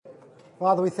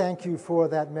Father, we thank you for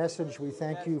that message. We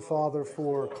thank you, Father,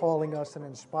 for calling us and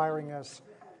inspiring us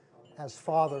as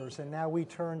fathers. And now we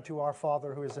turn to our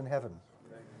Father who is in heaven.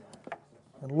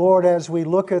 And Lord, as we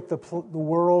look at the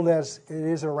world as it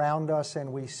is around us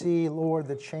and we see, Lord,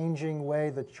 the changing way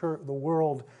the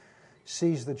world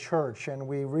sees the church, and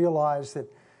we realize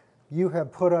that you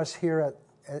have put us here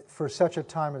for such a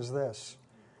time as this.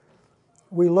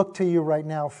 We look to you right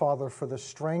now, Father, for the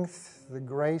strength, the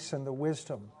grace, and the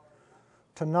wisdom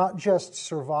to not just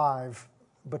survive,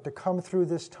 but to come through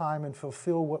this time and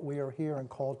fulfill what we are here and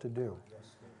called to do.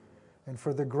 And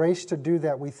for the grace to do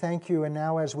that, we thank you. And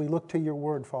now as we look to your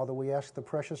word, Father, we ask the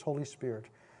precious Holy Spirit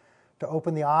to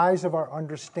open the eyes of our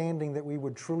understanding that we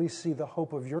would truly see the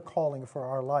hope of your calling for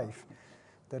our life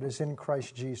that is in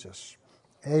Christ Jesus.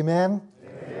 Amen,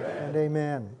 and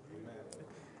amen.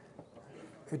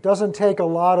 It doesn't take a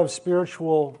lot of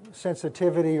spiritual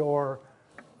sensitivity or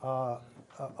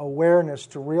awareness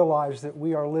to realize that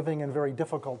we are living in very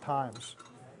difficult times.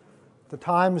 The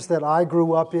times that I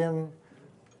grew up in,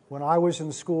 when I was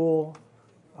in school,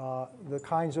 the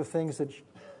kinds of things that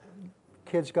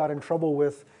kids got in trouble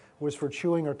with was for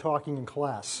chewing or talking in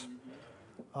class.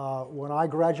 When I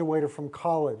graduated from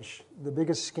college, the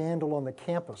biggest scandal on the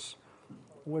campus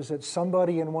was that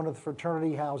somebody in one of the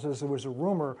fraternity houses, there was a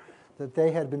rumor that they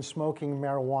had been smoking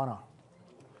marijuana.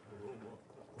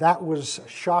 That was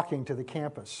shocking to the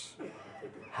campus,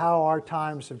 how our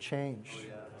times have changed.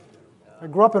 I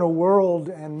grew up in a world,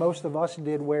 and most of us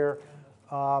did, where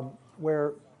the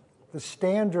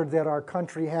standard that our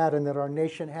country had and that our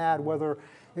nation had, whether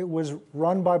it was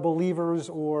run by believers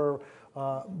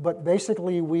but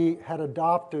basically we had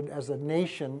adopted as a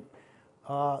nation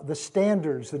the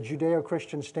standards, the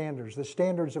Judeo-Christian standards, the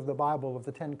standards of the Bible, of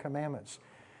the Ten Commandments.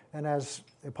 And as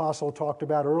the Apostle talked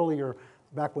about earlier,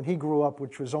 back when he grew up,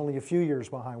 which was only a few years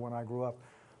behind when I grew up,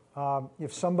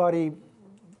 if somebody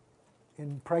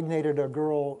impregnated a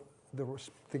girl, the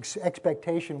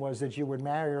expectation was that you would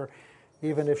marry her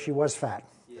even if she was fat.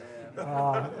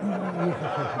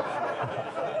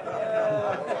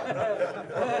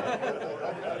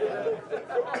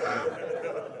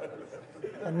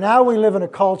 And now we live in a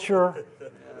culture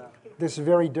that's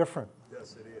very different.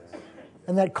 Yes, it is.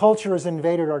 And that culture has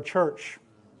invaded our church.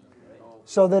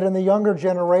 So that in the younger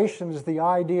generations, the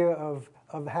idea of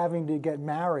having to get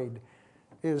married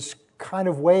is kind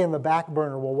of way in the back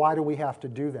burner. Well, why do we have to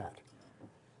do that?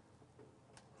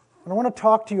 And I want to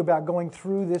talk to you about going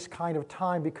through this kind of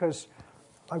time because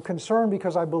I'm concerned,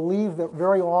 because I believe that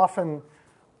very often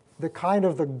the kind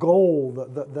of the goal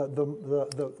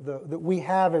that we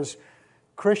have as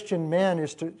Christian men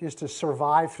is to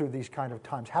survive through these kind of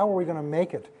times. How are we going to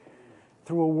make it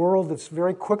through a world that's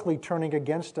very quickly turning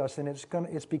against us, and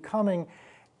it's becoming,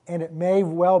 and it may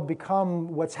well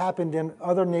become what's happened in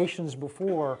other nations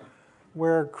before,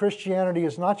 where Christianity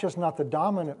is not just not the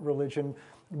dominant religion,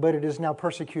 but it is now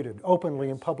persecuted, openly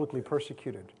and publicly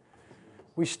persecuted.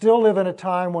 We still live in a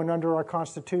time when under our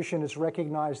Constitution it's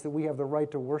recognized that we have the right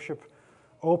to worship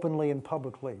openly and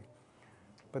publicly.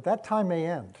 But that time may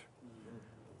end.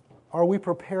 Are we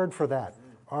prepared for that?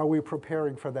 Are we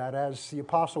preparing for that? As the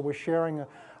apostle was sharing,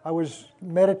 I was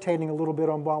meditating a little bit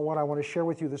on what I want to share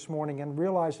with you this morning and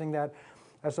realizing that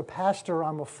as a pastor,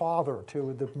 I'm a father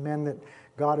to the men that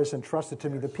God has entrusted to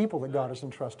me, the people that God has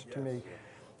entrusted to me.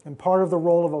 And part of the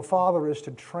role of a father is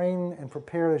to train and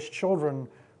prepare his children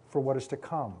for what is to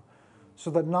come.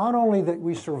 So that not only that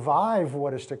we survive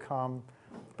what is to come,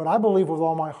 but I believe with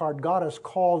all my heart God has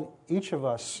called each of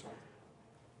us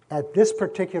at this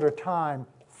particular time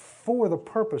for the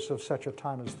purpose of such a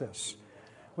time as this.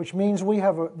 Which means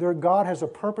God has a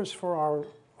purpose for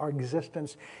our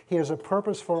existence. He has a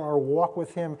purpose for our walk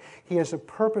with Him. He has a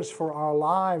purpose for our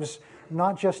lives,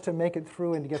 not just to make it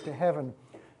through and to get to heaven,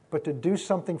 but to do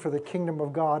something for the kingdom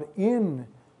of God in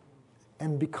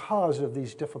and because of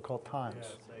these difficult times.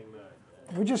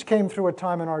 Yes, we just came through a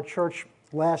time in our church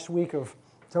last week of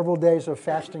several days of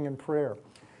fasting and prayer.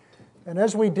 And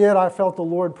as we did, I felt the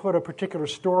Lord put a particular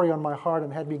story on my heart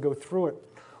and had me go through it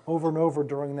over and over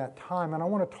during that time. And I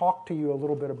want to talk to you a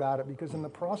little bit about it, because in the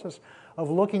process of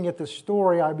looking at the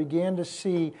story, I began to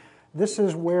see this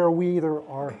is where we either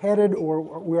are headed, or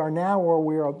we are now, or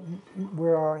we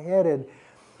are headed.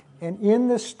 And in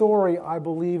this story, I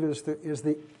believe is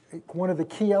one of the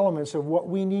key elements of what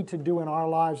we need to do in our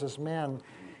lives as men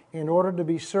in order to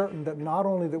be certain that not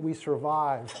only that we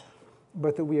survive,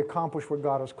 but that we accomplish what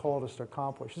God has called us to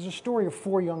accomplish. It's a story of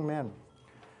 4 young men.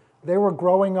 They were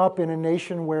growing up in a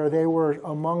nation where they were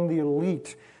among the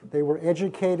elite. They were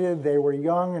educated, they were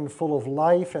young and full of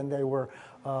life, and they were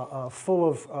full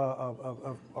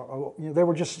of they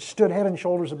were just stood head and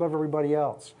shoulders above everybody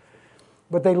else.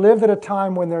 But they lived at a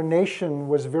time when their nation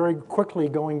was very quickly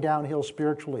going downhill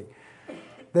spiritually.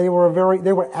 They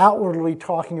were outwardly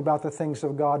talking about the things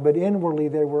of God, but inwardly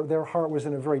their heart was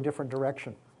in a very different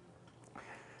direction.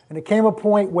 And it came a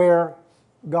point where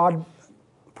God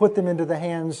put them into the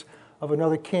hands of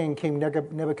another king, King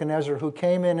Nebuchadnezzar, who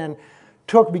came in and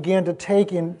began to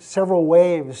take in several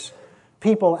waves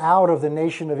people out of the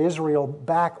nation of Israel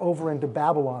back over into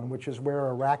Babylon, which is where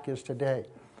Iraq is today.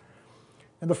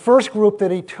 And the first group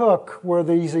that he took were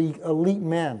these elite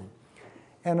men.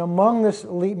 And among this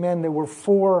elite men, there were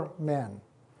 4 men.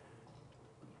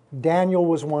 Daniel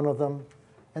was one of them.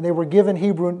 And they were given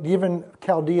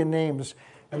Chaldean names.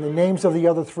 And the names of the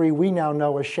other 3 we now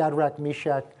know as Shadrach,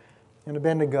 Meshach, and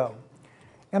Abednego.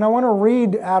 And I want to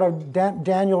read out of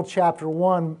Daniel chapter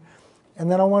 1.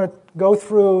 And then I want to go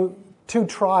through 2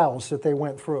 trials that they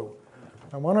went through.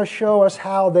 I want to show us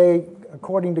how they,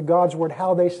 according to God's word,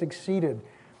 how they succeeded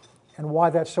and why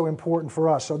that's so important for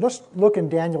us. So let's look in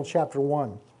Daniel chapter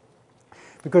 1,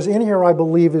 because in here I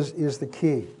believe is the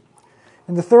key.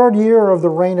 In the 3rd year of the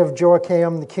reign of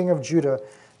Joachim, the king of Judah,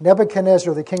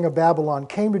 Nebuchadnezzar, the king of Babylon,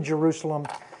 came to Jerusalem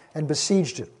and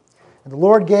besieged it. And the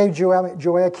Lord gave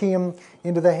Joachim,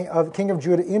 king of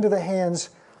Judah, into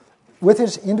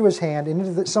his hand, and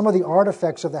into some of the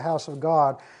artifacts of the house of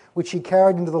God, which he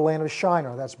carried into the land of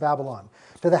Shinar, that's Babylon,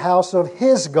 to the house of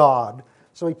his God.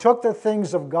 So he took the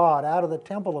things of God out of the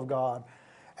temple of God,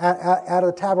 out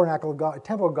of the tabernacle of God,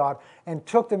 temple of God, and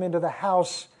took them into the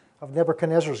house of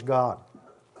Nebuchadnezzar's God.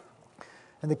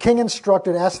 And the king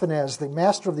instructed Ashpenaz, the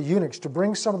master of the eunuchs, to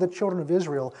bring some of the children of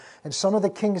Israel, and some of the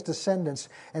king's descendants,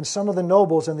 and some of the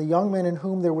nobles, and the young men in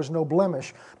whom there was no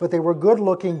blemish, but they were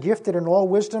good-looking, gifted in all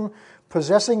wisdom,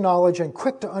 possessing knowledge, and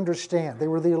quick to understand. They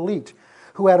were the elite,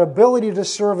 who had ability to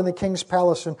serve in the king's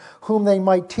palace, and whom they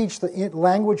might teach the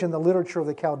language and the literature of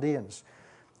the Chaldeans.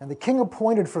 And the king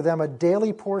appointed for them a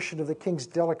daily portion of the king's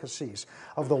delicacies,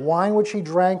 of the wine which he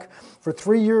drank, for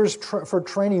 3 years for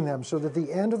training them, so that at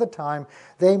the end of the time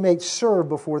they may serve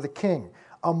before the king.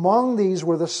 Among these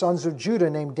were the sons of Judah,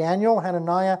 named Daniel,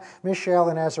 Hananiah, Mishael,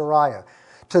 and Azariah.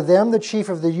 To them the chief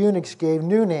of the eunuchs gave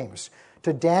new names.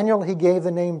 To Daniel he gave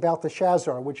the name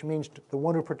Belteshazzar, which means the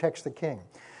one who protects the king.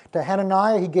 To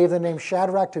Hananiah he gave the name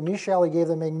Shadrach. To Mishael he gave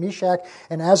the name Meshach.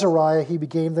 And Azariah he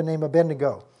gave the name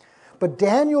Abednego. But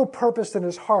Daniel purposed in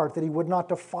his heart that he would not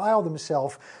defile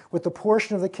himself with the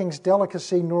portion of the king's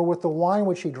delicacy, nor with the wine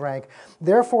which he drank.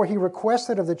 Therefore he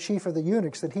requested of the chief of the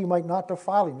eunuchs that he might not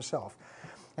defile himself.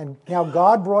 And now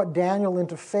God brought Daniel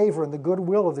into favor in the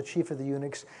goodwill of the chief of the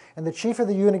eunuchs. And the chief of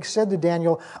the eunuchs said to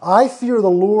Daniel, I fear the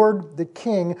Lord, the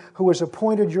king, who has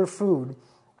appointed your food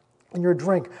and your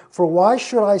drink. For why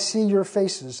should I see your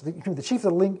faces? The chief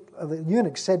of the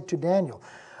eunuchs said to Daniel,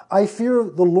 I fear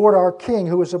the Lord our king,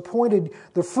 who has appointed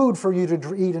the food for you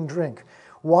to eat and drink.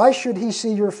 Why should he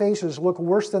see your faces look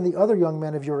worse than the other young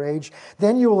men of your age?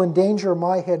 Then you will endanger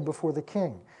my head before the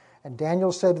king. And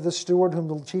Daniel said to the steward, whom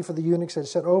the chief of the eunuchs had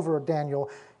set over Daniel,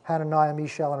 Hananiah,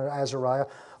 Mishael, and Azariah,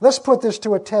 let's put this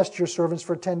to a test, your servants,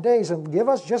 for 10 days, and give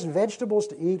us just vegetables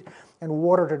to eat and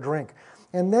water to drink.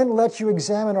 And then let you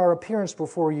examine our appearance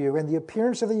before you, and the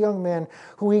appearance of the young men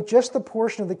who eat just the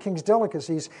portion of the king's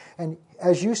delicacies, and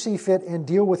as you see fit, and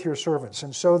deal with your servants.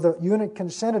 And so the eunuch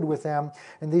consented with them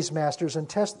in these matters, and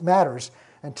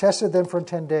tested them for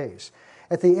 10 days.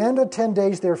 At the end of 10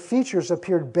 days, their features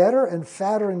appeared better and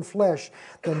fatter in flesh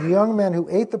than the young men who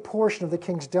ate the portion of the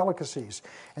king's delicacies.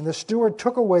 And the steward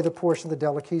took away the portion of the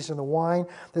delicacies and the wine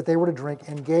that they were to drink,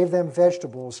 and gave them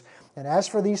vegetables. And as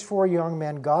for these 4 young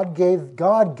men, God gave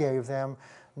them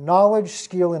knowledge,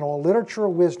 skill in all literature,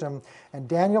 wisdom, and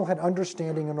Daniel had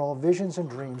understanding in all visions and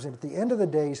dreams. And at the end of the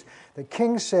days, the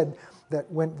king said that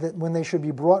when they should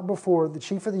be brought before, the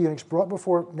chief of the eunuchs brought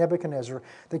before Nebuchadnezzar,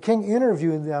 the king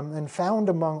interviewed them and found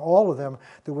among all of them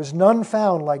there was none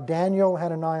found like Daniel,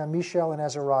 Hananiah, Mishael, and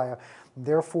Azariah.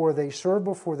 Therefore they served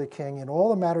before the king in all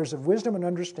the matters of wisdom and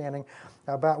understanding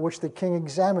about which the king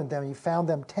examined them. He found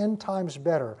them 10 times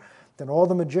better than all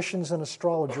the magicians and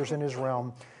astrologers in his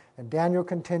realm. And Daniel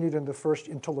continued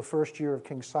until the first year of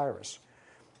King Cyrus.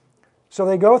 So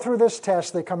they go through this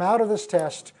test, they come out of this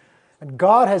test, and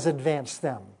God has advanced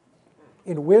them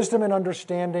in wisdom and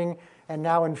understanding, and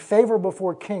now in favor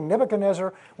before King.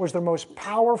 Nebuchadnezzar was the most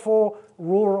powerful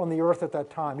ruler on the earth at that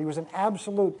time. He was an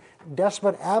absolute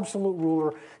despot, absolute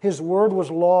ruler. His word was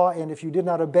law, and if you did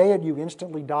not obey it, you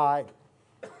instantly died.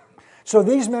 So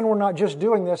these men were not just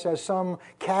doing this as some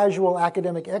casual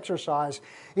academic exercise.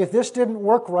 If this didn't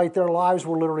work right, their lives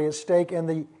were literally at stake, and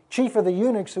the chief of the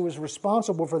eunuchs who was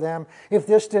responsible for them. If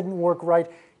this didn't work right,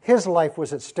 his life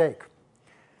was at stake.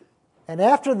 And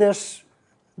after this,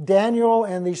 Daniel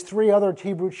and these 3 other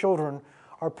Hebrew children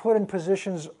are put in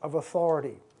positions of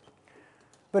authority.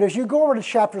 But as you go over to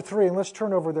chapter 3, and let's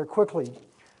turn over there quickly,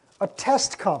 a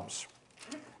test comes.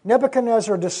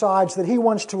 Nebuchadnezzar decides that he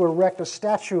wants to erect a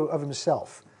statue of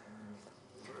himself.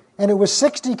 And it was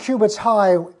 60 cubits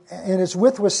high, and its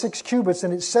width was 6 cubits,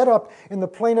 and it's set up in the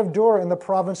plain of Dura in the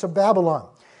province of Babylon.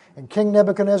 And King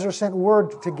Nebuchadnezzar sent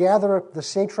word to gather the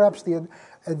satraps, the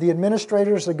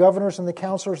administrators, the governors, and the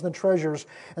counselors, and the treasurers,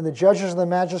 and the judges, and the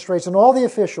magistrates, and all the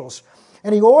officials.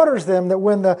 And he orders them that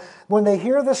when they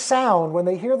hear the sound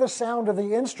of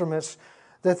the instruments,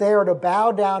 that they are to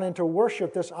bow down and to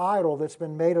worship this idol that's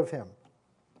been made of him.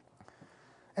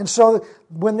 And so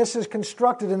when this is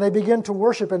constructed and they begin to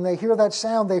worship and they hear that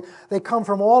sound, they come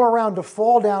from all around to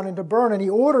fall down and to burn. And he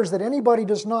orders that anybody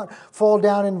does not fall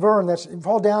down and burn,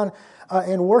 fall down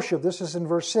and worship. This is in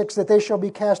verse 6, that they shall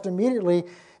be cast immediately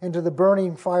into the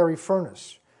burning fiery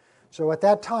furnace. So at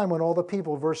that time when all the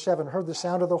people, verse 7, heard the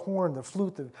sound of the horn, the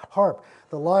flute, the harp,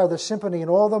 the lyre, the symphony, and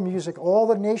all the music, all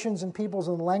the nations and peoples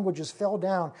and languages fell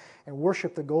down and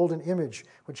worshipped the golden image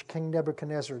which King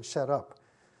Nebuchadnezzar had set up.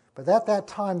 But at that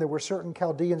time there were certain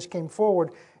Chaldeans came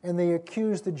forward and they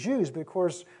accused the Jews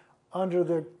because under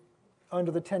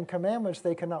the 10 Commandments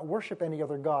they cannot worship any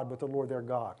other God but the Lord their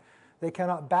God. They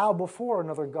cannot bow before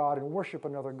another God and worship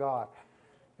another God.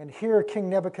 And here King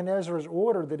Nebuchadnezzar has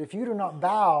ordered that if you do not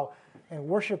bow and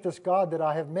worship this God that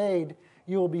I have made,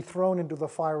 you will be thrown into the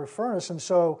fiery furnace. And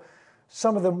so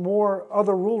some of the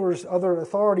other rulers, other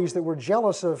authorities that were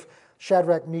jealous of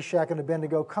Shadrach, Meshach, and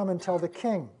Abednego come and tell the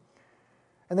king.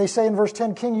 And they say in verse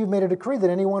 10, King, you've made a decree that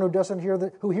anyone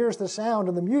who hears the sound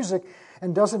and the music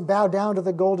and doesn't bow down to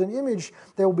the golden image,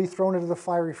 they will be thrown into the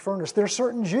fiery furnace. There are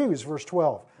certain Jews, verse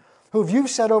 12, who you've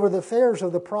set over the affairs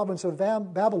of the province of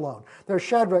Babylon. They're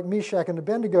Shadrach, Meshach, and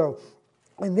Abednego.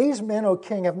 And these men, O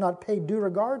king, have not paid due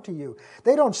regard to you.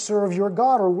 They don't serve your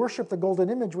God or worship the golden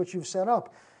image which you've set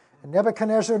up. And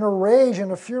Nebuchadnezzar, in a rage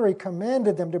and a fury,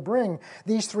 commanded them to bring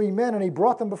these 3 men, and he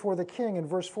brought them before the king. In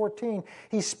verse 14,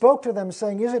 he spoke to them,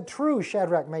 saying, Is it true,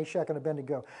 Shadrach, Meshach, and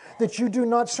Abednego, that you do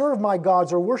not serve my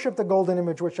gods or worship the golden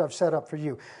image which I've set up for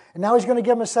you? And now he's going to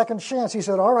give them a second chance. He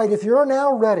said, all right, if you're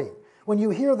now ready, when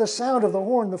you hear the sound of the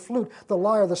horn, the flute, the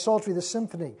lyre, the psaltery, the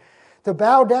symphony, to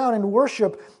bow down and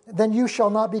worship, then you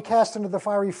shall not be cast into the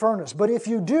fiery furnace. But if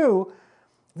you do,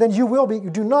 then you will be. You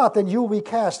do not, then you will be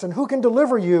cast. And who can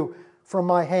deliver you from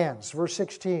my hands? Verse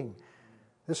 16.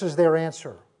 This is their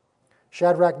answer.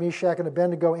 Shadrach, Meshach, and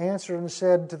Abednego answered and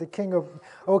said to the king,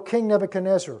 O King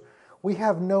Nebuchadnezzar, we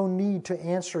have no need to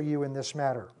answer you in this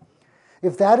matter.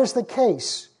 If that is the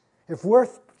case, if we're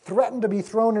threatened to be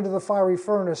thrown into the fiery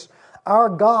furnace, our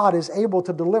God is able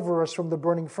to deliver us from the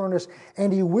burning furnace,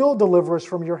 and He will deliver us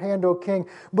from your hand, O king.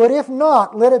 But if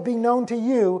not, let it be known to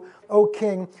you, O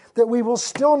king, that we will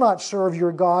still not serve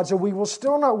your gods, and we will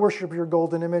still not worship your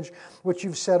golden image which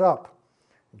you've set up.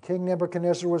 And King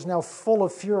Nebuchadnezzar was now full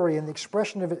of fury, and the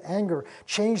expression of his anger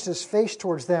changed his face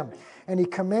towards them. And he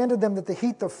commanded them that they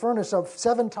heat the furnace up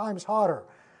 7 times hotter.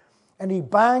 And he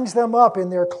bangs them up in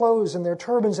their clothes and their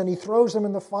turbans, and he throws them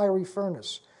in the fiery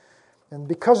furnace. And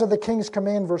because of the king's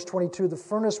command, verse 22, the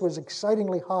furnace was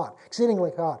exceedingly hot.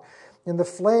 And the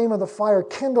flame of the fire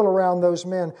kindled around those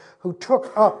men who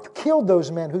killed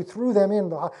those men who threw them in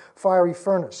the fiery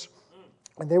furnace.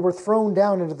 And they were thrown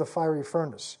down into the fiery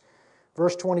furnace.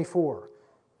 Verse 24,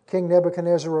 King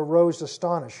Nebuchadnezzar arose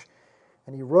astonished.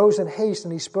 And he rose in haste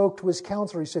and he spoke to his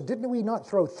counselor. He said, Didn't we not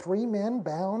throw 3 men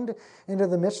bound into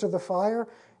the midst of the fire?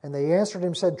 And they answered him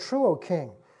and said, True, O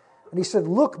king. And he said,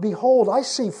 Look, behold, I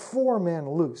see 4 men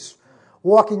loose,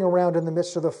 walking around in the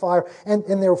midst of the fire. And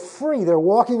they're free. They're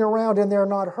walking around and they're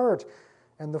not hurt.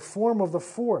 And the form of the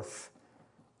 4th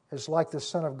is like the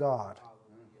Son of God.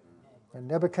 And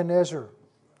Nebuchadnezzar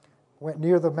went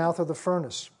near the mouth of the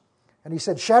furnace. And he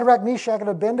said, Shadrach, Meshach, and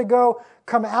Abednego,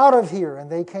 come out of here.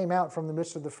 And they came out from the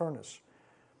midst of the furnace.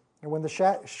 And when the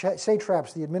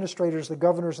satraps, the administrators, the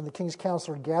governors, and the king's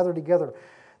counselor gathered together,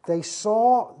 they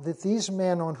saw that these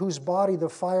men on whose body the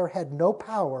fire had no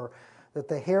power, that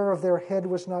the hair of their head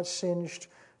was not singed,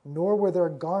 nor were their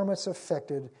garments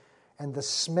affected, and the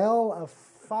smell of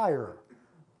fire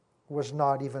was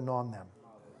not even on them.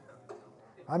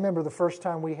 I remember the first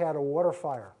time we had a water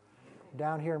fire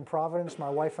down here in Providence.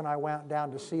 My wife and I went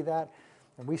down to see that,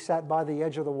 and we sat by the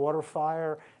edge of the water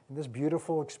fire in this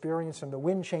beautiful experience, and the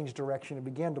wind changed direction. It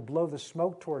began to blow the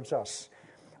smoke towards us.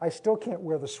 I still can't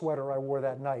wear the sweater I wore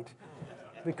that night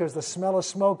because the smell of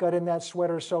smoke got in that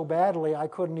sweater so badly I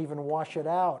couldn't even wash it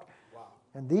out.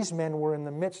 And these men were in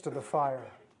the midst of the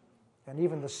fire, and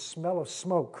even the smell of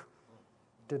smoke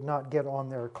did not get on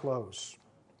their clothes.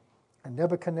 And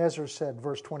Nebuchadnezzar said,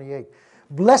 verse 28,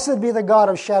 "Blessed be the God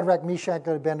of Shadrach, Meshach,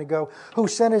 and Abednego, who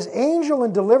sent his angel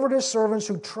and delivered his servants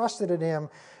who trusted in him,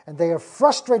 and they have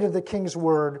frustrated the king's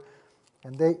word,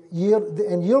 and they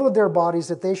yielded their bodies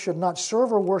that they should not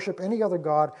serve or worship any other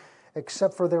god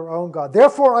except for their own God.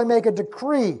 Therefore I make a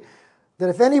decree that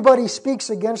if anybody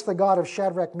speaks against the God of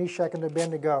Shadrach, Meshach, and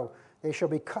Abednego, they shall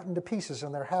be cut into pieces,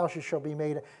 and their houses shall be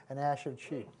made an ash of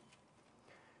cheap."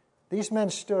 These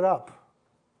men stood up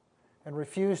and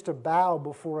refused to bow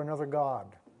before another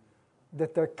god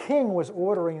that their king was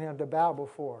ordering them to bow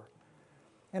before.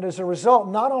 And as a result,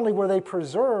 not only were they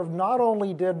preserved, not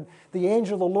only did the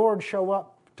angel of the Lord show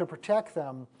up to protect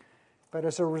them, but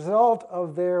as a result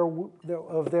of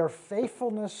their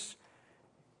faithfulness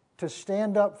to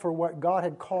stand up for what God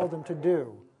had called them to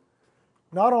do,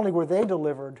 not only were they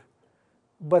delivered,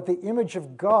 but the image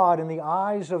of God in the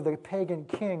eyes of the pagan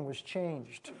king was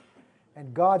changed.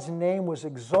 And God's name was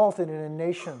exalted in a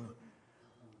nation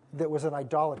that was an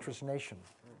idolatrous nation.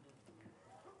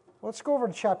 Let's go over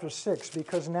to chapter 6,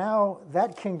 because now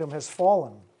that kingdom has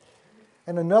fallen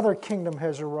and another kingdom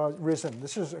has arisen.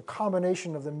 This is a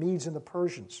combination of the Medes and the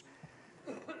Persians.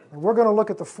 And we're going to look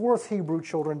at the fourth Hebrew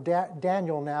children,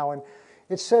 Daniel now. And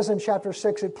it says in chapter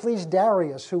 6, "It pleased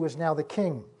Darius, who is now the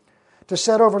king, to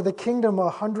set over the kingdom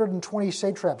 120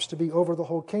 satraps to be over the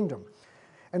whole kingdom.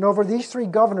 And over these 3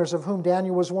 governors, of whom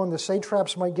Daniel was one, the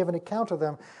satraps might give an account of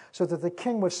them, so that the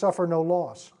king would suffer no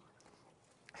loss.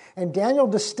 And Daniel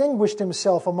distinguished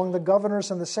himself among the governors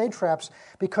and the satraps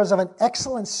because of an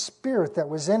excellent spirit that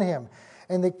was in him.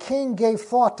 And the king gave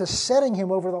thought to setting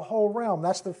him over the whole realm."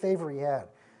 That's the favor he had.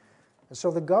 And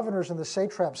so the governors and the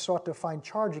satraps sought to find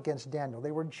charge against Daniel.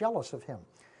 They were jealous of him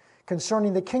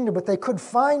concerning the kingdom, but they could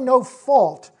find no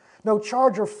fault, no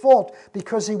charge or fault,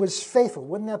 because he was faithful.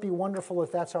 Wouldn't that be wonderful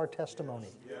if that's our testimony?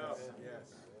 Yes.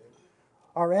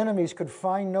 Our enemies could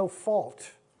find no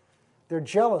fault. They're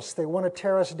jealous. They want to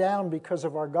tear us down because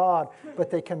of our God, but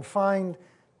they can find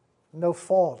no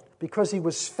fault, because he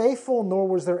was faithful, nor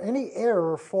was there any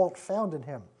error or fault found in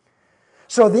him.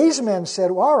 So these men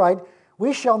said, "Well, all right,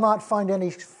 we shall not find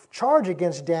any charge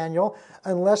against Daniel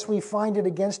unless we find it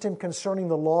against him concerning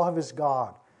the law of his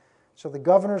God." So the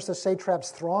governors, the satraps,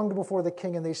 thronged before the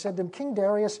king, and they said to him, "King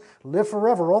Darius, live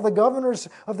forever. All the governors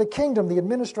of the kingdom, the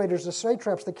administrators, the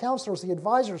satraps, the counselors, the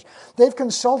advisors, they've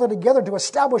consulted together to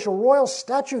establish a royal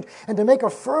statute and to make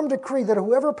a firm decree that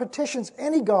whoever petitions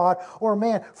any god or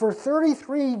man for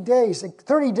 30 days,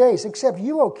 except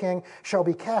you, O king, shall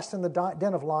be cast in the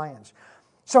den of lions.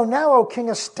 So now, O king,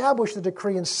 establish the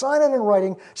decree and sign it in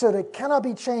writing so that it cannot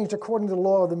be changed according to the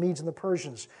law of the Medes and the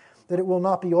Persians, that it will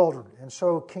not be altered." And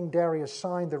so King Darius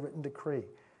signed the written decree.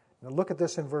 Now look at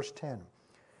this in verse 10.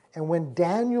 "And when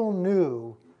Daniel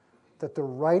knew that the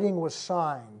writing was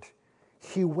signed,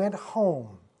 he went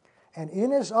home, and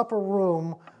in his upper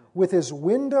room, with his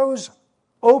windows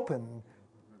open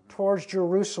towards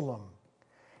Jerusalem,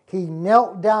 he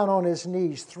knelt down on his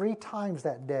knees 3 times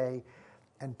that day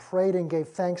and prayed and gave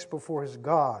thanks before his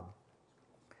God,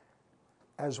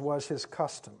 as was his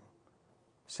custom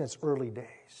since early days."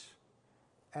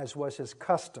 As was his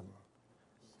custom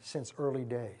since early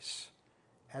days.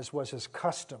 As was his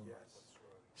custom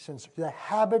since the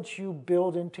habits you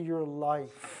build into your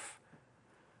life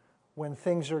when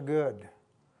things are good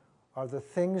are the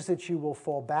things that you will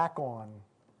fall back on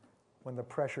when the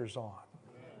pressure's on.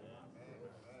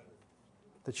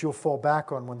 That you'll fall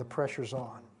back on when the pressure's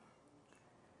on.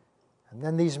 And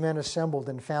then these men assembled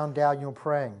and found Daniel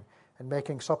praying and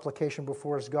making supplication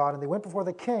before his God. And they went before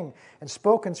the king and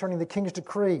spoke concerning the king's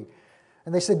decree.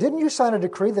 And they said, "Didn't you sign a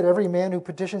decree that every man who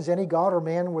petitions any god or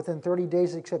man within 30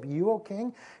 days except you, O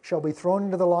king, shall be thrown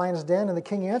into the lion's den?" And the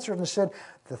king answered and said,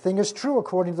 "The thing is true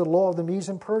according to the law of the Medes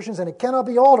and Persians, and it cannot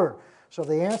be altered." So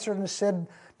they answered and said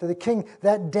to the king,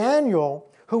 "That Daniel,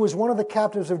 who was one of the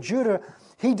captives of Judah,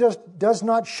 he does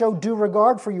not show due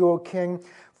regard for you, O king,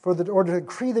 for the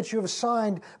decree that you have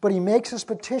signed, but he makes his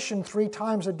petition 3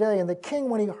 times a day." And the king,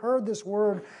 when he heard this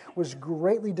word, was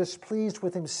greatly displeased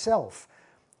with himself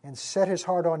and set his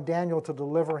heart on Daniel to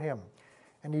deliver him.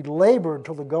 And he labored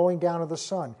till the going down of the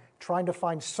sun, trying to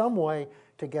find some way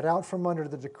to get out from under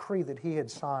the decree that he had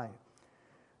signed.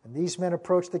 And these men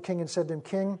approached the king and said to him,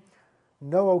 "King,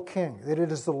 know, O king, that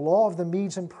it is the law of the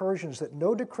Medes and Persians that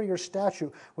no decree or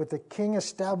statute which the king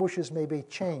establishes may be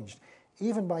changed,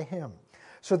 even by him."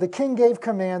 So the king gave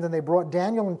command, and they brought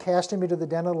Daniel and cast him into the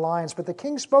den of the lions. But the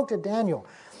king spoke to Daniel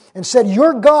and said,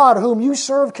 "Your God, whom you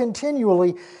serve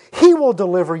continually, he will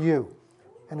deliver you."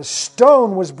 And a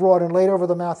stone was brought and laid over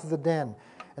the mouth of the den.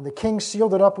 And the king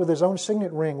sealed it up with his own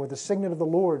signet ring, with the signet of the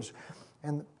Lord's.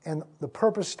 And the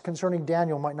purpose concerning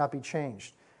Daniel might not be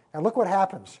changed. Now look what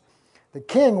happens. The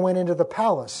king went into the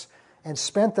palace and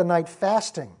spent the night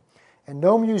fasting. And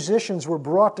no musicians were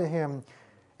brought to him,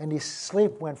 and his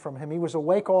sleep went from him. He was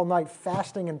awake all night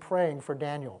fasting and praying for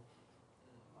Daniel.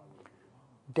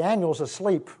 Daniel's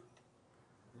asleep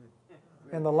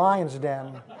in the lion's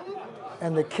den,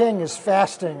 and the king is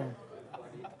fasting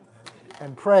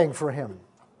and praying for him.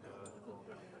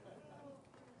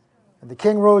 And the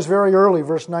king rose very early,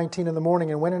 verse 19, in the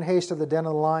morning, and went in haste to the den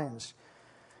of the lions.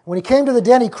 When he came to the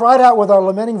den, he cried out with a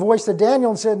lamenting voice to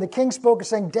Daniel and said, and the king spoke,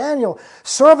 saying, Daniel,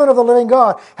 servant of the living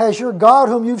God, has your God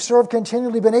whom you've served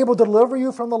continually been able to deliver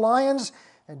you from the lions?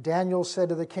 And Daniel said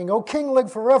to the king, O king,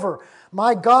 live forever.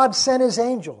 My God sent his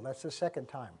angel, that's the second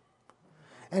time,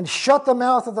 and shut the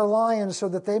mouth of the lions so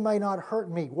that they may not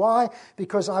hurt me. Why?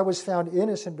 Because I was found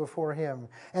innocent before him.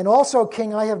 And also,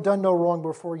 king, I have done no wrong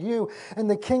before you. And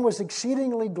the king was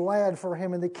exceedingly glad for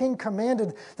him. And the king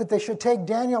commanded that they should take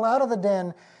Daniel out of the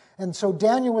den. And so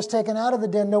Daniel was taken out of the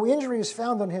den. No injury is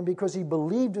found on him because he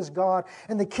believed his God.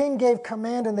 And the king gave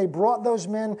command, and they brought those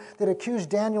men that accused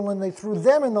Daniel, and they threw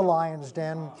them in the lion's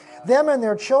den. Them and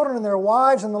their children and their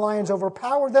wives, and the lions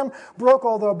overpowered them, broke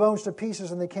all their bones to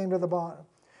pieces, and they came to the bottom.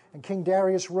 And King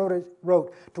Darius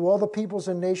wrote to all the peoples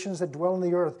and nations that dwell on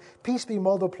the earth, peace be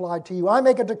multiplied to you. I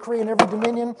make a decree in every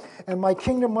dominion, and my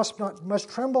kingdom must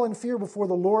tremble in fear before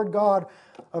the Lord God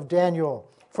of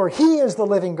Daniel. For he is the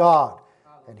living God,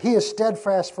 and he is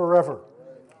steadfast forever.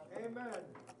 Amen.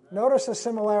 Notice the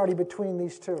similarity between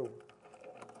these two.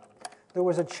 There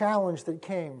was a challenge that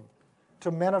came to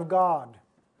men of God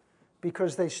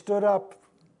because they stood up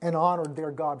and honored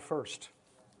their God first.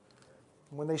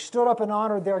 When they stood up and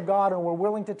honored their God and were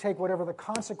willing to take whatever the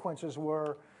consequences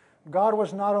were, God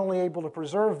was not only able to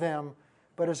preserve them,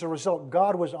 but as a result,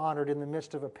 God was honored in the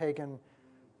midst of a pagan,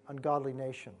 ungodly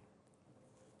nation.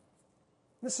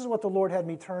 This is what the Lord had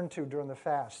me turn to during the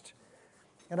fast.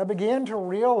 And I began to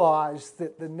realize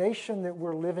that the nation that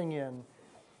we're living in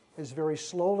is very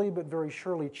slowly but very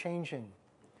surely changing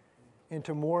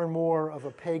into more and more of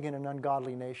a pagan and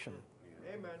ungodly nation.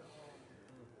 Amen.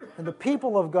 And the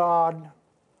people of God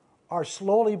are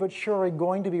slowly but surely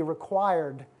going to be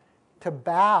required to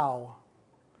bow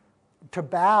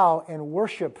and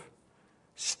worship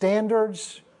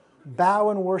standards,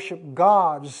 bow and worship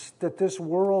gods that this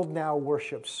world now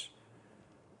worships,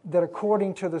 that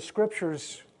according to the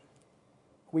Scriptures,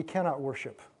 we cannot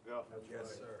worship.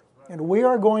 Yes, sir. And we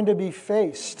are going to be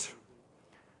faced,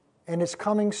 and it's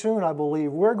coming soon, I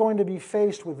believe, we're going to be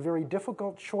faced with very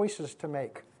difficult choices to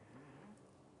make.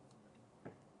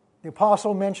 The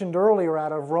apostle mentioned earlier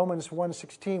out of Romans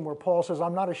 1:16 where Paul says,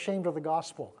 I'm not ashamed of the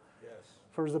gospel,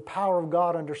 for it is the power of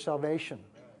God unto salvation.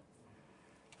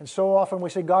 And so often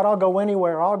we say, God, I'll go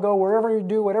anywhere. I'll go wherever you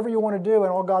do, whatever you want to do,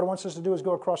 and all God wants us to do is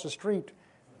go across the street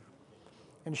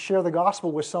and share the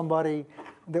gospel with somebody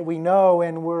that we know,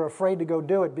 and we're afraid to go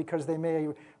do it because they may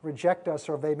reject us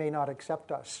or they may not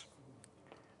accept us.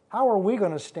 How are we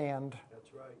going to stand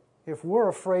if we're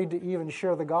afraid to even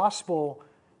share the gospel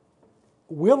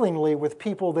willingly with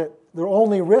people that their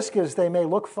only risk is they may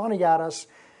look funny at us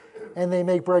and they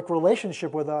may break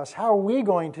relationship with us? How are we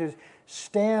going to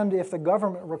stand if the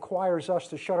government requires us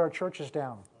to shut our churches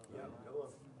down?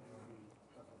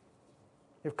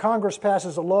 If Congress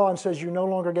passes a law and says you no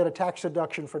longer get a tax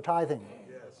deduction for tithing.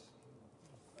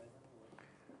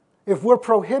 If we're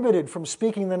prohibited from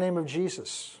speaking the name of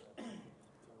Jesus,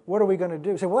 what are we going to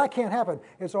do? Say, well, that can't happen.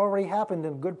 It's already happened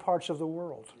in good parts of the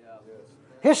world.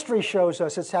 History shows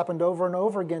us it's happened over and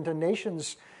over again to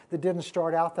nations that didn't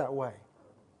start out that way.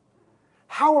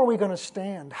 How are we going to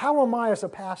stand? How am I as a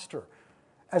pastor,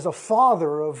 as a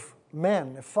father of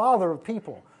men, a father of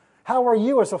people? How are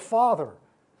you as a father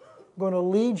going to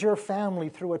lead your family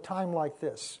through a time like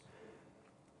this?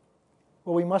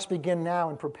 Well, we must begin now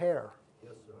and prepare.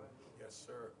 Yes, sir. Yes,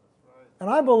 sir. And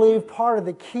I believe part of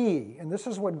the key, and this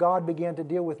is what God began to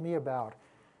deal with me about,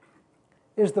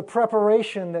 is the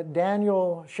preparation that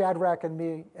Daniel, Shadrach,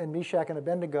 and Meshach, and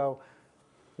Abednego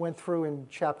went through in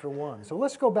chapter 1. So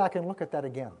let's go back and look at that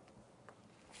again.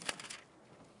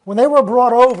 When they were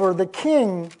brought over, the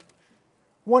king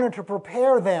wanted to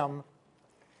prepare them.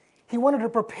 He wanted to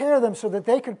prepare them so that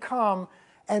they could come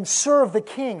and serve the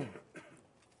king.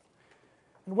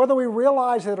 And whether we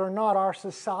realize it or not, our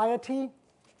society,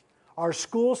 our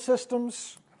school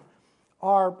systems,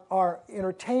 our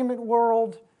entertainment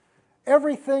world,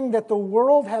 everything that the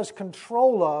world has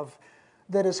control of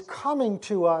that is coming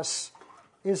to us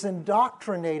is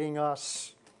indoctrinating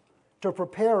us to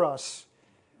prepare us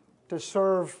to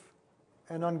serve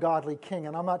an ungodly king.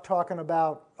 And I'm not talking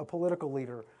about a political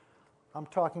leader. I'm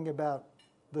talking about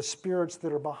the spirits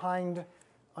that are behind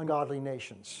ungodly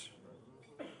nations.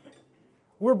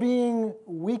 We're being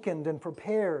weakened and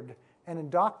prepared and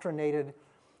indoctrinated.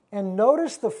 And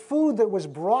notice the food that was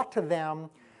brought to them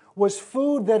was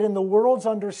food that in the world's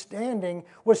understanding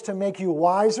was to make you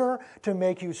wiser, to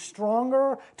make you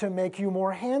stronger, to make you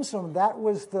more handsome. That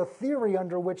was the theory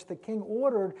under which the king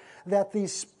ordered that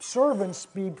these servants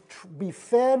be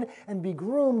fed and be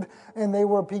groomed, and they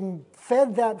were being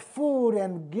fed that food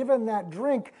and given that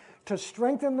drink to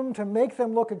strengthen them, to make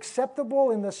them look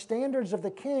acceptable in the standards of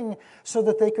the king so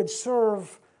that they could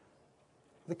serve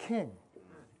the king.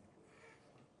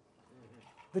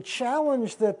 The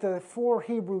challenge that the 4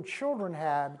 Hebrew children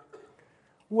had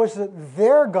was that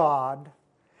their God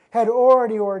had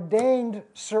already ordained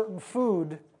certain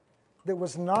food that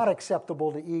was not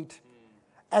acceptable to eat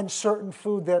and certain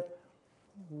food that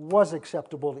was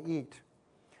acceptable to eat.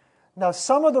 Now,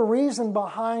 some of the reason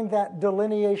behind that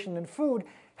delineation in food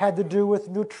had to do with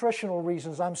nutritional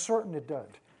reasons. I'm certain it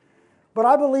did. But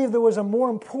I believe there was a more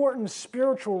important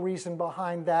spiritual reason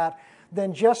behind that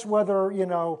than just whether,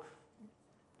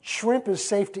 shrimp is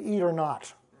safe to eat or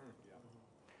not.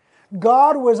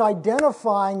 God was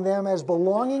identifying them as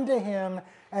belonging to Him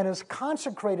and as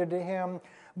consecrated to Him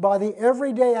by the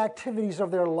everyday activities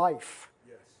of their life,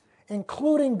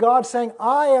 including God saying,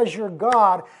 I, as your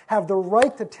God, have the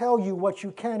right to tell you what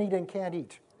you can eat and can't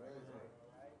eat.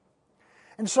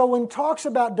 And so when it talks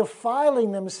about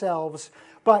defiling themselves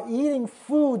by eating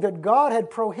food that God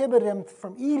had prohibited them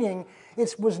from eating,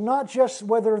 it was not just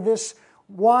whether this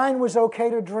wine was okay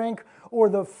to drink or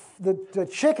the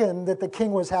chicken that the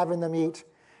king was having them eat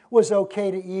was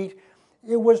okay to eat.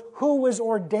 It was who was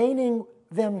ordaining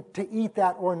them to eat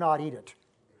that or not eat it.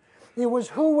 It was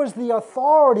who was the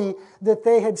authority that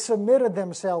they had submitted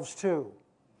themselves to.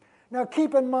 Now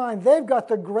keep in mind, they've got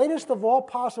the greatest of all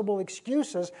possible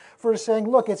excuses for saying,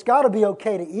 look, it's got to be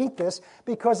okay to eat this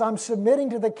because I'm submitting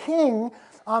to the king.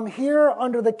 I'm here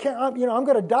under the king. I'm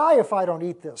going to die if I don't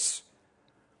eat this.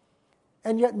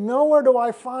 And yet nowhere do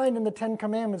I find in the Ten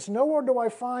Commandments, nowhere do I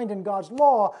find in God's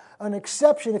law an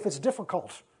exception if it's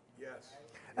difficult. Yes.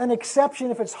 An exception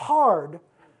if it's hard,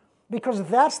 because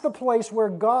that's the place where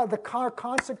God, the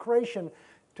consecration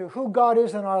to who God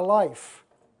is in our life,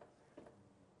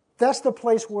 that's the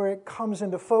place where it comes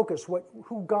into focus,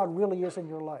 who God really is in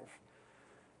your life.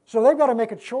 So they've got to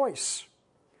make a choice.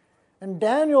 And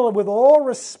Daniel, with all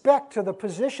respect to the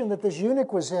position that this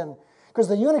eunuch was in, because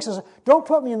the eunuch says, don't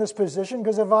put me in this position,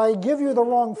 because if I give you the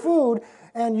wrong food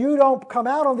and you don't come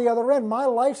out on the other end, my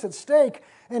life's at stake.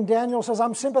 And Daniel says,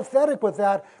 I'm sympathetic with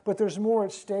that, but there's more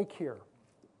at stake here.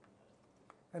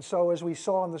 And so as we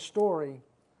saw in the story,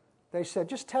 they said,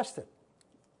 just test it.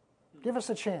 Give us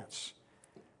a chance.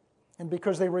 And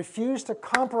because they refused to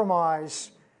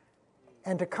compromise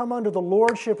and to come under the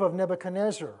lordship of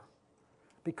Nebuchadnezzar,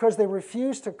 because they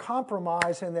refused to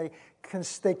compromise and they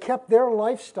kept their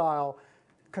lifestyle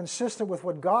consistent with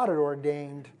what God had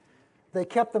ordained, they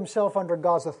kept themselves under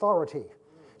God's authority.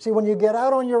 See, when you get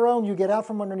out on your own, you get out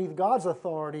from underneath God's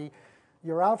authority,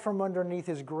 you're out from underneath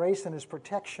His grace and His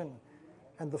protection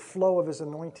and the flow of His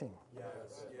anointing. Yes.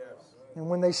 And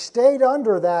when they stayed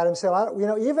under that and said,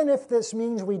 even if this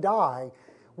means we die,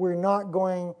 we're not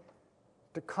going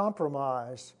to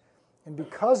compromise. And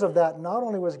because of that, not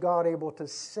only was God able to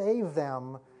save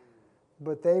them,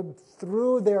 but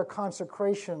through their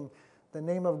consecration, the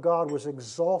name of God was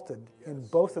exalted in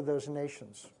both of those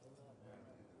nations.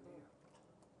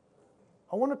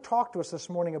 I want to talk to us this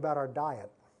morning about our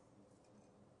diet.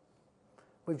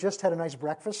 We've just had a nice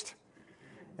breakfast,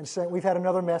 and so we've had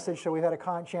another message, so we've had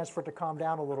a chance for it to calm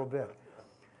down a little bit.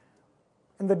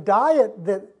 And the diet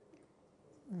that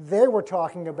they were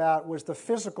talking about was the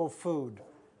physical food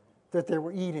that they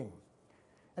were eating.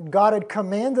 And God had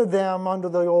commanded them under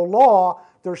the old law,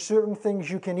 there's certain things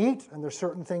you can eat and there's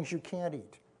certain things you can't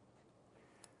eat.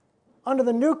 Under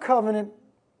the new covenant,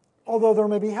 although there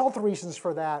may be health reasons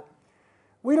for that,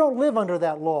 we don't live under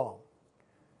that law.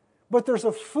 But there's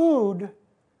a food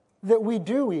that we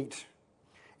do eat.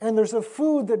 And there's a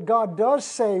food that God does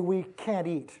say we can't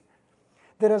eat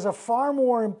that has a far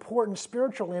more important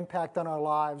spiritual impact on our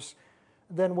lives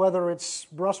than whether it's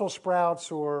Brussels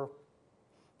sprouts or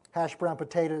hash brown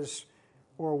potatoes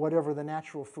or whatever the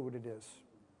natural food it is.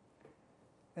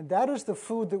 And that is the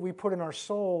food that we put in our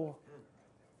soul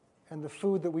and the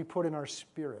food that we put in our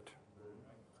spirit.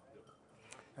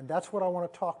 And that's what I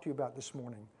want to talk to you about this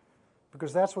morning,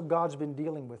 because that's what God's been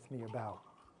dealing with me about.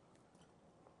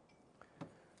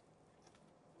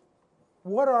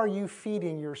 What are you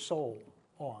feeding your soul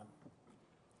on?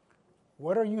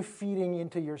 What are you feeding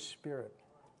into your spirit?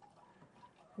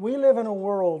 We live in a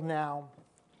world now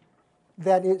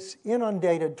that is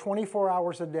inundated 24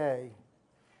 hours a day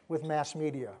with mass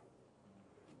media.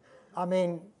 I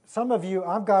mean, some of you,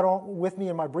 I've got on with me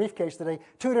in my briefcase today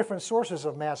 2 different sources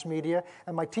of mass media,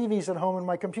 and my TV's at home and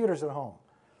my computer's at home.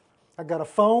 I've got a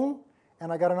phone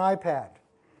and I got an iPad.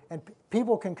 And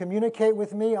people can communicate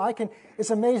with me. It's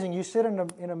amazing. You sit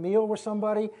in a meal with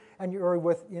somebody, and you're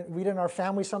we in our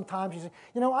family sometimes. You say,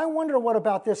 I wonder what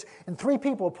about this. And 3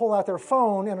 people pull out their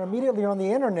phone and immediately on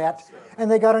the internet, and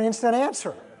they got an instant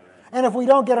answer. And if we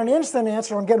don't get an instant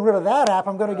answer, I'm getting rid of that app.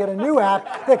 I'm going to get a new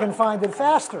app that can find it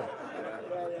faster.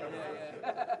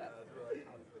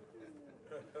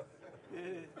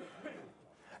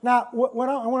 Now, what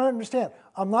I want to understand,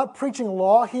 I'm not preaching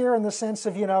law here in the sense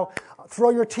of,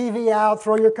 throw your TV out,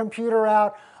 throw your computer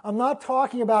out. I'm not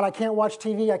talking about I can't watch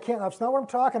TV, that's not what I'm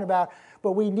talking about.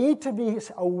 But we need to be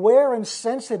aware and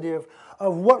sensitive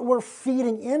of what we're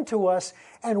feeding into us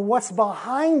and what's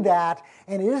behind that.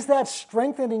 And is that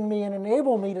strengthening me and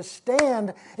enable me to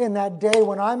stand in that day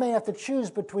when I may have to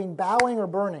choose between bowing or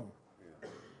burning?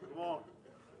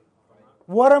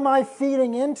 What am I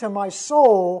feeding into my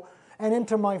soul and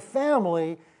into my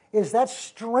family? Is that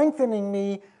strengthening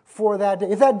me for that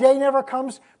day? If that day never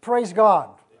comes, praise God.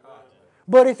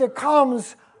 But if it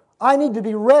comes, I need to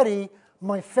be ready,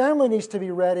 my family needs to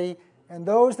be ready, and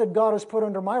those that God has put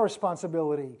under my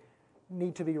responsibility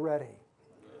need to be ready.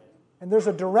 And there's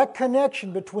a direct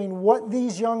connection between what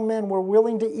these young men were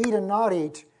willing to eat and not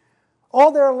eat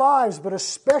all their lives, but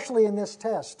especially in this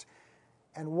test,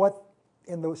 and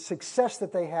in the success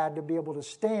that they had to be able to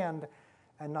stand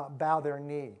and not bow their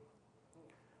knee.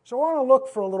 So I want to look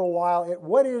for a little while at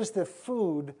what is the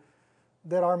food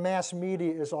that our mass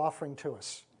media is offering to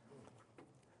us.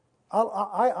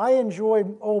 I enjoy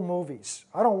old movies.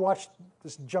 I don't watch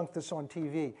this junk that's on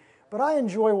TV, but I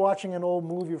enjoy watching an old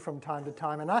movie from time to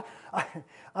time. And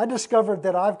I discovered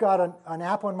that I've got an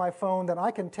app on my phone that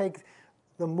I can take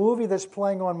the movie that's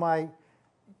playing on my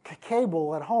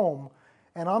cable at home,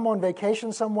 and I'm on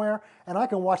vacation somewhere, and I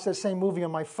can watch that same movie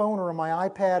on my phone or on my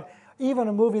iPad, even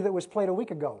a movie that was played a week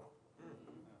ago.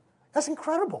 That's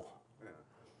incredible.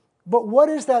 But what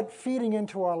is that feeding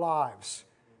into our lives?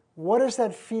 What is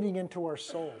that feeding into our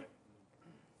soul?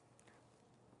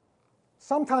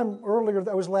 Sometime earlier,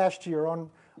 that was last year,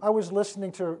 I was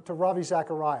listening to Ravi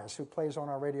Zacharias, who plays on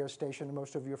our radio station, and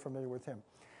most of you are familiar with him.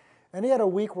 And he had a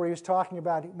week where he was talking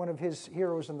about one of his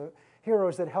heroes and the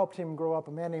heroes that helped him grow up,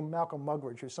 a man named Malcolm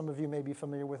Muggeridge, who some of you may be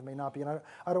familiar with, may not be, and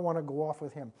I don't want to go off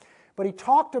with him. But he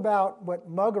talked about what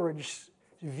Muggeridge's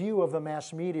view of the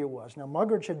mass media was. Now,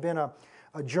 Muggeridge had been a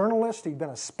journalist. He'd been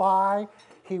a spy.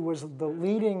 He was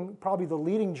probably the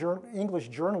leading English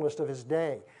journalist of his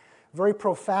day. Very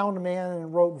profound man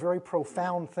and wrote very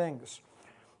profound things.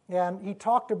 And he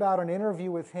talked about an interview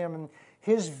with him and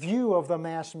his view of the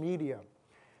mass media.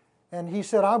 And he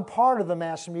said, I'm part of the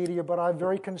mass media, but I'm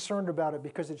very concerned about it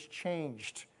because it's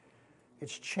changed.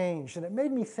 It's changed. And it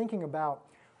made me thinking about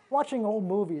watching old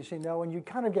movies, and you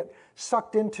kind of get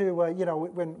sucked into,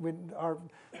 when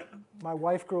my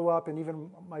wife grew up, and even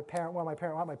my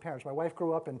wife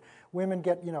grew up, and women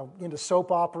get, into soap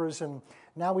operas, and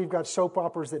now we've got soap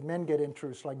operas that men get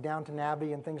into, like Downton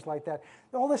Abbey and things like that.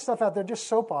 All this stuff out there, just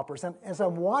soap operas. And as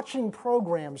I'm watching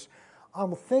programs,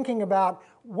 I'm thinking about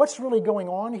what's really going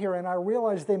on here, and I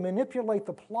realize they manipulate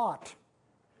the plot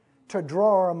to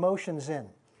draw our emotions in.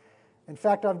 In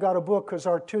fact, I've got a book because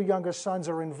our 2 youngest sons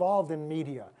are involved in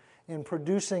media, in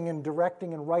producing and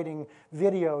directing and writing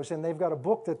videos, and they've got a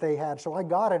book that they had, so I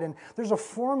got it. And there's a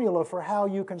formula for how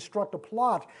you construct a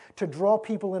plot to draw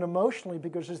people in emotionally,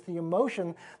 because it's the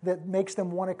emotion that makes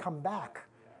them want to come back.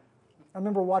 I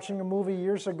remember watching a movie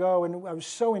years ago, and I was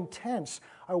so intense,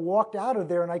 I walked out of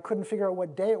there and I couldn't figure out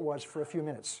what day it was for a few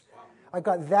minutes. I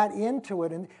got that into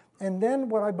it, and then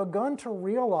what I've begun to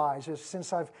realize is,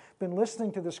 since I've been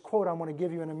listening to this quote I'm going to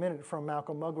give you in a minute from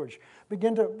Malcolm Muggeridge,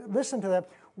 begin to listen to that.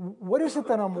 What is it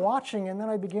that I'm watching? And then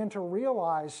I began to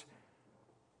realize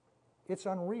it's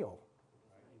unreal.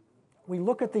 We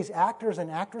look at these actors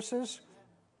and actresses,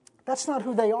 that's not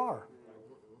who they are.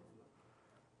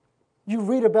 You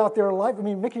read about their life. I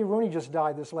mean, Mickey Rooney just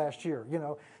died this last year,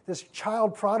 this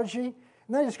child prodigy.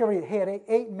 And I discovered he had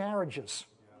 8 marriages.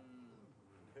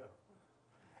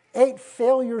 8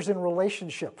 failures in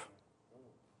relationship.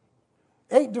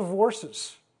 8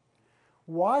 divorces.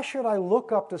 Why should I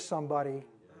look up to somebody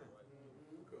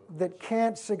that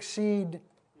can't succeed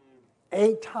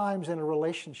 8 times in a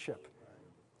relationship?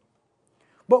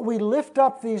 But we lift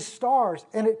up these stars,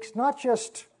 and it's not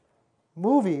just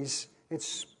movies, it's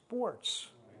sports.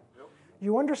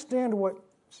 you understand what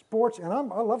sports, and I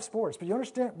love sports, but you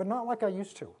understand, but not like I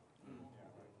used to.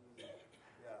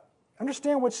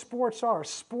 Understand what sports are.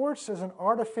 Sports is an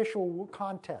artificial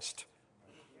contest.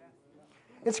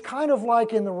 It's kind of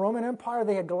like in the Roman Empire,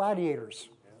 they had gladiators.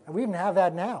 And we even have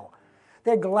that now.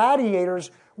 They had gladiators,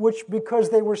 which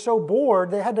because they were so bored,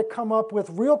 they had to come up with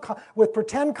with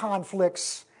pretend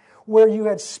conflicts where you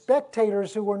had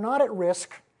spectators who were not at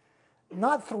risk,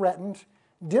 not threatened,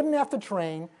 didn't have to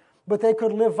train, but they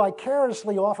could live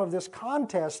vicariously off of this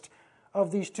contest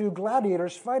of these two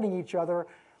gladiators fighting each other.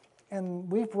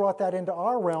 And we've brought that into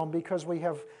our realm because we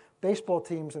have baseball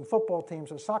teams and football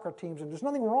teams and soccer teams, and there's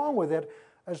nothing wrong with it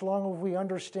as long as we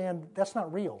understand that's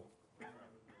not real.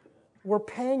 We're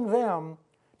paying them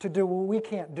to do what we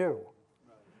can't do.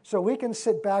 So we can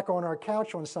sit back on our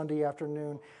couch on Sunday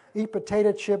afternoon, eat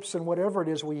potato chips and whatever it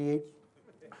is we eat,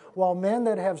 while men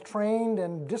that have trained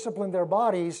and disciplined their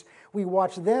bodies, we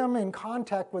watch them in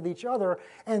contact with each other,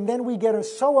 and then we get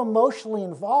so emotionally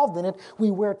involved in it.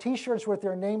 We wear T-shirts with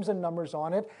their names and numbers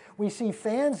on it. We see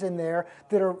fans in there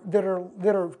that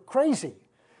are crazy.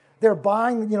 They're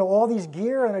buying, all these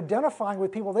gear and identifying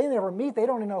with people they never meet. They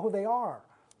don't even know who they are.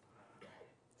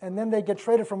 And then they get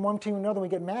traded from one team to another, and we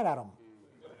get mad at them.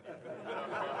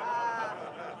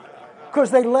 Because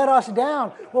they let us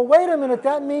down. Well, wait a minute,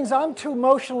 that means I'm too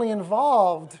emotionally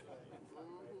involved.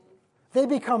 They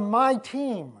become my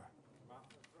team.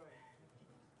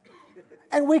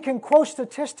 And we can quote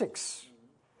statistics.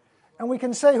 And we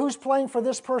can say who's playing for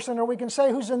this person, or we can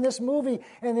say who's in this movie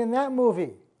and in that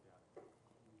movie.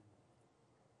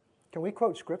 Can we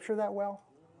quote Scripture that well?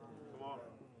 Come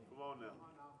on now.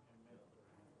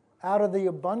 Out of the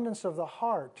abundance of the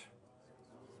heart,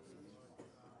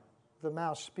 the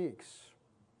mouth speaks.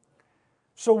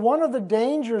 So one of the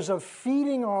dangers of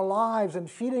feeding our lives and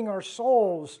feeding our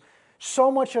souls so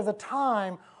much of the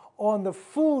time on the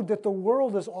food that the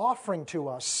world is offering to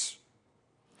us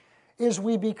is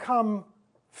we become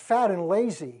fat and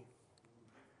lazy.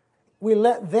 We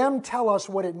let them tell us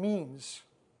what it means.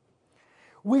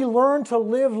 We learn to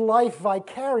live life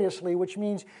vicariously, which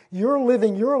means you're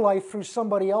living your life through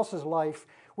somebody else's life,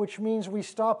 which means we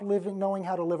stop knowing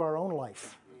how to live our own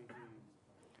life.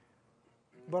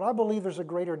 But I believe there's a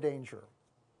greater danger.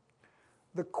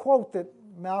 The quote that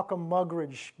Malcolm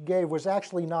Muggeridge gave was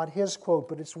actually not his quote,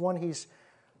 but it's one he's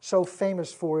so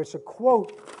famous for. It's a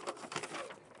quote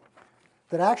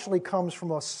that actually comes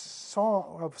from a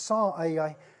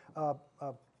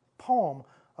poem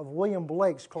of William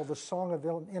Blake's called The Song of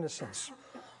Innocence.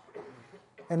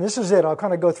 And this is it. I'll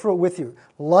kind of go through it with you.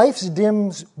 Life's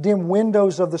dim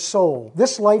windows of the soul.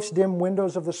 This life's dim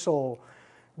windows of the soul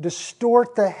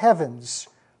distort the heavens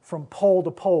from pole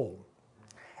to pole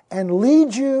and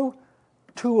lead you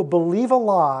to believe a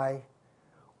lie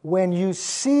when you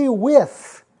see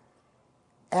with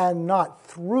and not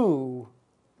through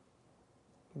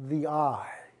the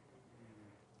eye.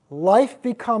 Life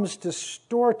becomes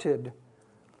distorted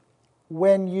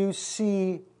when you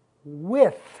see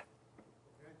with,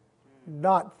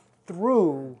 not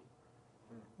through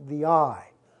the eye.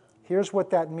 Here's what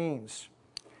that means.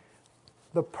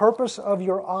 The purpose of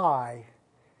your eye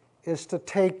is to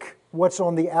take what's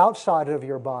on the outside of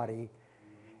your body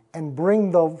and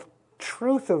bring the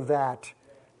truth of that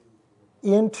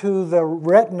into the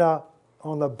retina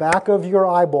on the back of your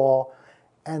eyeball,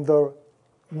 and the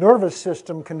nervous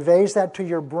system conveys that to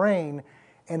your brain,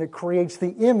 and it creates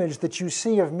the image that you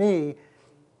see of me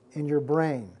in your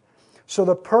brain. So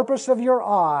the purpose of your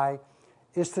eye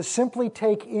is to simply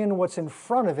take in what's in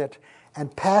front of it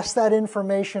and pass that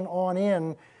information on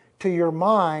in to your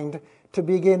mind to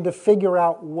begin to figure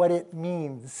out what it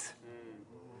means.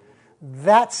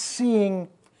 That's seeing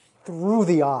through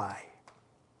the eye.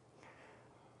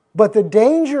 But the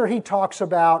danger he talks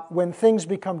about when things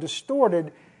become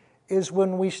distorted is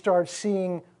when we start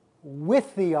seeing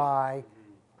with the eye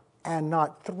and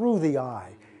not through the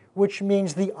eye, which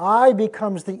means the eye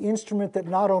becomes the instrument that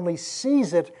not only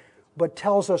sees it, but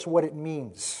tells us what it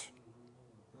means.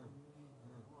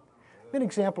 An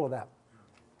example of that,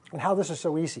 and how this is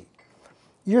so easy.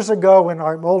 Years ago, when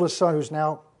our oldest son, who's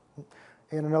now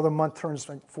in another month turns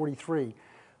 43,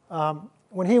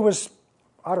 when he was,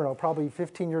 probably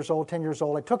 15 years old, 10 years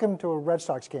old, I took him to a Red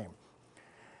Sox game.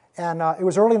 And it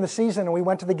was early in the season, and we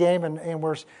went to the game, and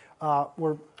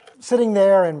we're sitting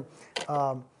there, and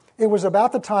it was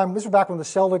about the time, this was back when the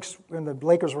Celtics and the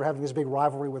Lakers were having this big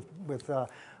rivalry with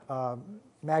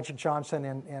Magic Johnson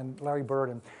and Larry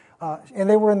Bird, and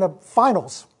they were in the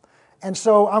finals. And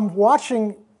so I'm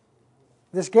watching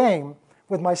this game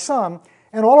with my son,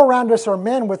 and all around us are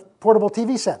men with portable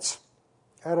TV sets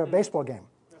at a baseball game.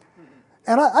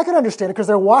 And I can understand it because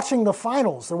they're watching the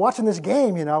finals. They're watching this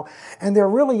game, and they're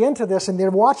really into this, and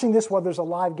they're watching this while there's a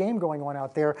live game going on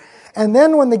out there. And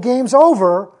then when the game's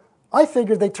over, I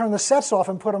figured they turn the sets off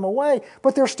and put them away,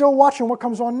 but they're still watching what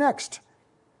comes on next.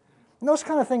 And those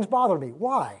kind of things bother me.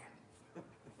 Why?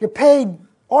 You paid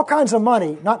all kinds of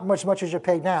money, not much as you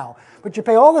pay now, but you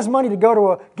pay all this money to go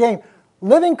to a game,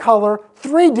 living color,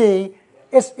 3D,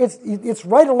 it's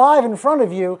right alive in front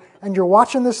of you, and you're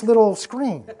watching this little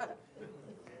screen.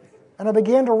 And I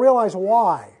began to realize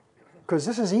why. Because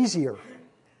this is easier.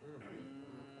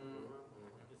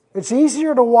 It's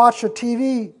easier to watch a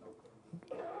TV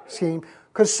scheme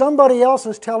because somebody else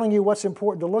is telling you what's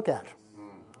important to look at.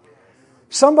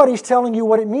 Somebody's telling you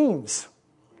what it means.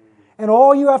 And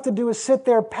all you have to do is sit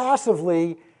there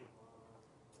passively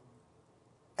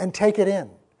and take it in.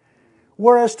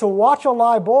 Whereas to watch a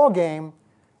live ball game,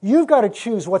 you've got to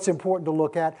choose what's important to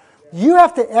look at. You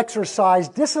have to exercise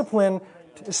discipline,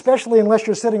 especially unless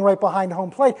you're sitting right behind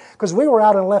home plate, because we were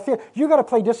out in left field. You've got to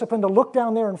play discipline to look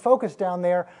down there and focus down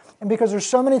there, and because there's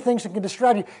so many things that can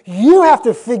distract you, you have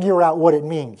to figure out what it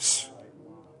means.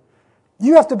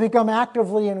 You have to become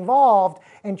actively involved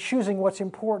in choosing what's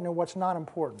important and what's not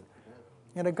important.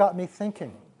 And it got me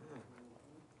thinking.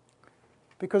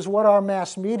 Because what our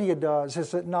mass media does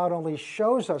is it not only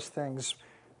shows us things,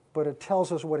 but it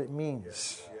tells us what it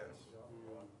means.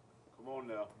 Come on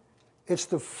now. It's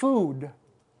the food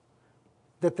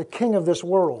that the king of this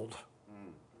world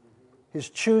is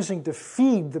choosing to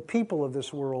feed the people of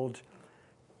this world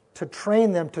to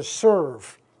train them to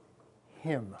serve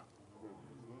him.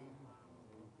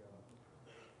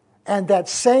 And that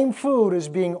same food is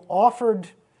being offered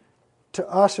to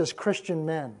us as Christian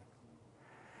men.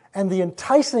 And the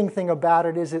enticing thing about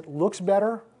it is it looks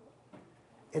better,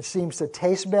 it seems to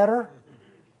taste better,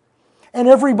 and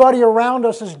everybody around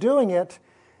us is doing it,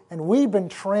 and we've been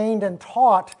trained and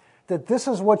taught that this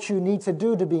is what you need to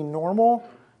do to be normal,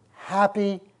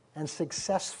 happy, and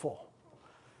successful.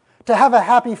 To have a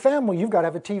happy family, you've got to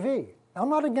have a TV. I'm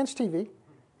not against TV.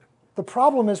 The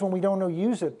problem is when we don't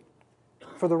use it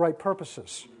for the right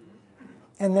purposes.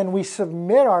 And then we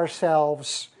submit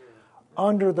ourselves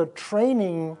under the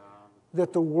training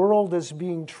that the world is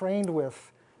being trained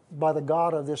with by the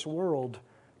God of this world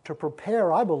to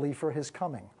prepare, I believe, for his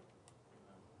coming.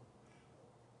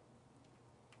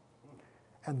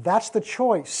 And that's the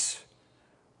choice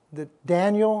that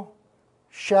Daniel,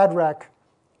 Shadrach,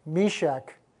 Meshach,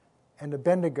 and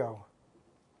Abednego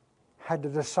had to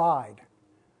decide.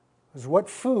 Is what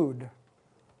food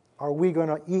are we going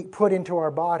to put into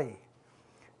our body?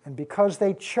 And because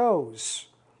they chose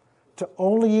to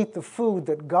only eat the food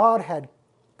that God had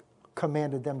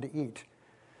commanded them to eat,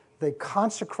 they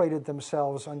consecrated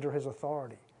themselves under his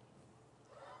authority.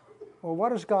 Well,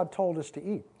 what has God told us to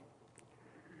eat?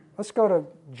 Let's go to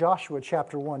Joshua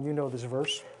chapter 1. You know this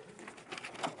verse.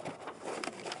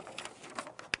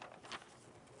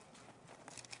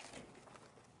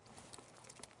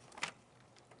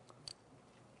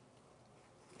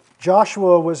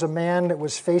 Joshua was a man that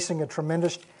was facing a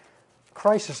tremendous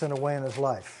crisis in a way in his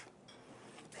life.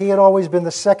 He had always been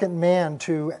the second man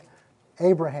to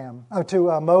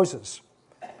Moses.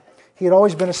 He had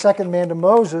always been a second man to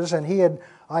Moses, and he had,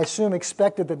 I assume,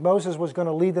 expected that Moses was going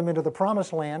to lead them into the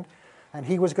promised land, and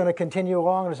he was going to continue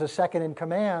along as a second in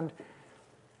command.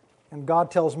 And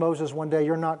God tells Moses one day,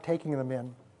 you're not taking them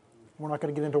in. We're not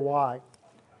going to get into why.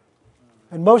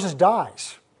 And Moses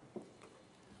dies.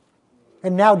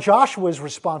 And now Joshua is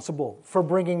responsible for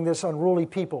bringing this unruly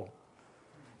people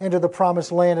into the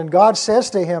promised land. And God says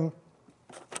to him,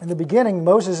 in the beginning,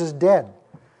 Moses is dead.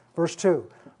 Verse 2,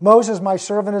 Moses, my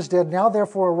servant, is dead. Now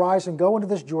therefore arise and go into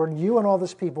this Jordan, you and all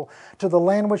this people, to the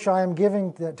land which I am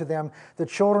giving to them, the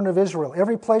children of Israel.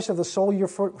 Every place of the sole your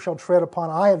foot shall tread upon,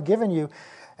 I have given you,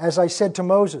 as I said to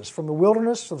Moses, from the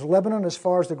wilderness of Lebanon as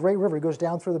far as the great river. He goes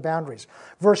down through the boundaries.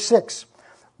 Verse 6,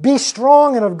 be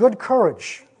strong and of good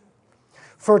courage.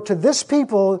 For to this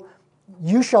people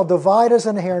you shall divide as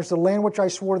inheritance the land which I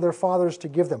swore to their fathers to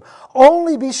give them.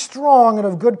 Only be strong and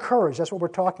of good courage. That's what we're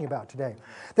talking about today.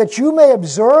 That you may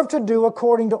observe to do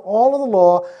according to all of the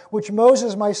law which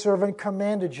Moses my servant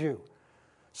commanded you.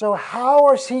 So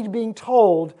how is he being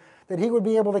told that he would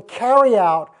be able to carry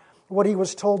out what he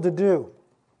was told to do?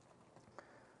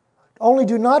 Only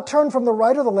do not turn from the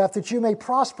right or the left, that you may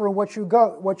prosper in where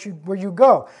you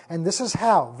go. And this is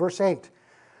how. Verse 8.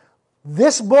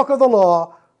 This book of the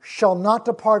law shall not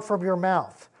depart from your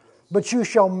mouth, but you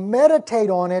shall meditate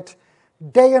on it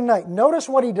day and night. Notice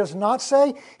what he does not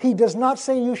say. He does not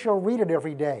say you shall read it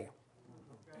every day.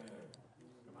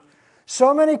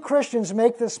 So many Christians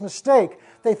make this mistake.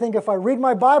 They think if I read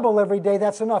my Bible every day,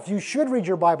 that's enough. You should read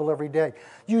your Bible every day.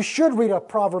 You should read a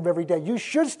proverb every day. You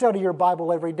should study your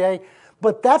Bible every day.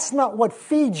 But that's not what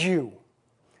feeds you.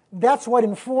 That's what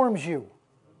informs you.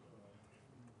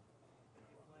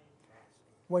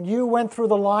 When you went through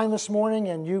the line this morning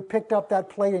and you picked up that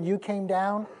plate and you came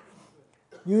down,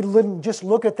 you didn't just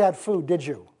look at that food, did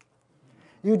you?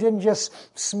 You didn't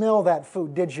just smell that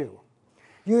food, did you?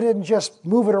 You didn't just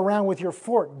move it around with your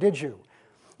fork, did you?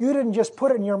 You didn't just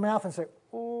put it in your mouth and say,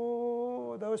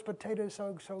 oh, those potatoes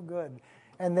are so good,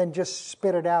 and then just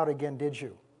spit it out again, did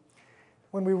you?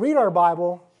 When we read our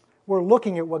Bible, we're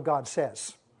looking at what God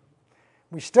says.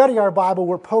 We study our Bible,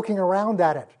 we're poking around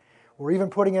at it. We're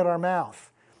even putting it in our mouth.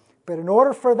 But in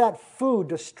order for that food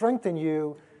to strengthen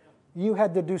you, you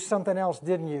had to do something else,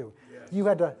 didn't you? Yes. You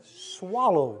had to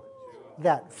swallow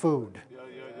that food.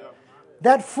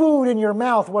 That food in your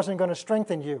mouth wasn't going to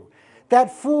strengthen you.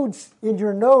 That food in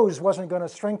your nose wasn't going to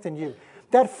strengthen you.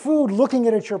 That food looking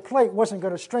at your plate wasn't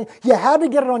going to strengthen. You had to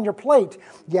get it on your plate.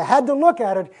 You had to look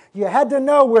at it. You had to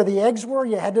know where the eggs were.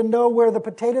 You had to know where the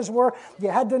potatoes were. You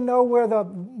had to know where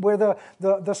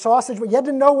the sausage were. You had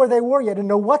to know where they were. You had to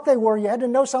know what they were. You had to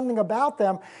know something about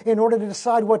them in order to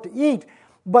decide what to eat.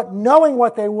 But knowing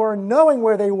what they were, knowing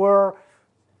where they were,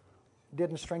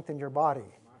 didn't strengthen your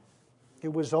body.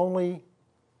 It was only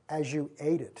as you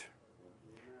ate it.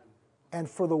 And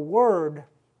for the Word,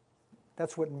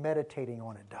 that's what meditating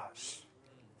on it does.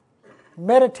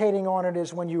 Meditating on it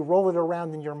is when you roll it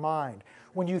around in your mind,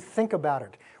 when you think about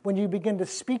it, when you begin to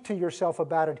speak to yourself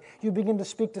about it, you begin to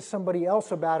speak to somebody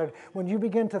else about it, when you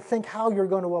begin to think how you're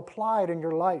going to apply it in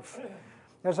your life.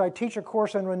 As I teach a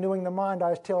course on renewing the mind,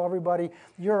 I tell everybody,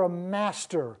 you're a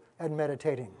master at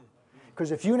meditating.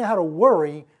 Because if you know how to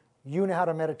worry, you know how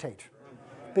to meditate.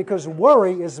 Because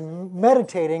worry is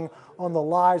meditating on the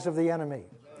lies of the enemy.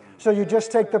 So you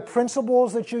just take the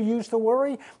principles that you use to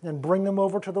worry and bring them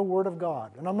over to the Word of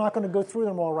God. And I'm not going to go through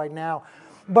them all right now.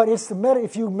 But it's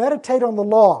if you meditate on the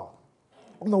law,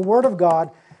 on the Word of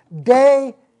God,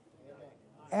 day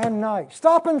and night.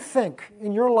 Stop and think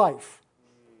in your life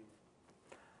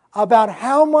about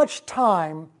how much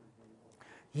time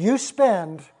you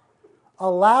spend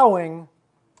allowing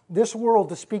this world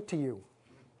to speak to you.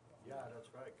 Yeah, that's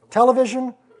right.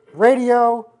 Television,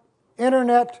 radio,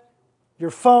 internet, your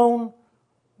phone,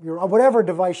 your whatever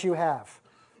device you have,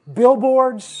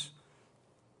 billboards,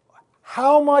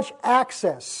 how much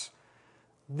access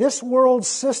this world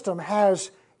system has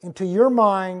into your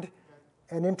mind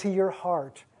and into your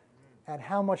heart, and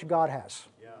how much God has.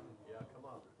 Yeah, come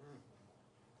on.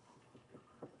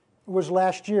 It was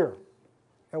last year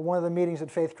at one of the meetings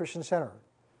at Faith Christian Center.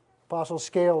 Apostle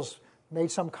Scales made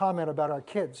some comment about our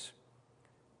kids,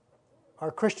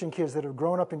 our Christian kids that have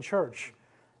grown up in church,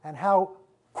 and how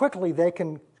quickly they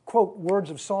can quote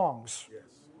words of songs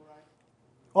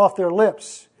off their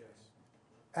lips,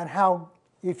 and how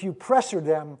if you pressured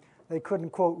them, they couldn't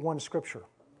quote one scripture.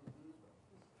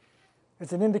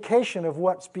 It's an indication of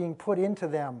what's being put into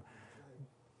them,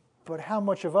 but how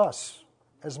much of us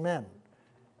as men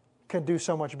can do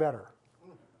so much better?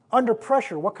 Under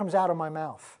pressure, what comes out of my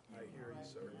mouth?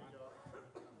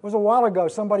 It was a while ago,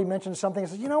 somebody mentioned something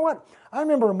and said, you know what, I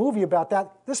remember a movie about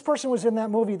that. This person was in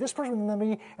that movie, this person was in that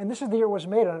movie, and this is the year it was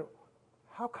made. And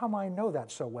how come I know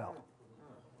that so well?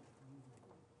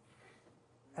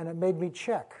 And it made me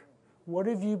check. What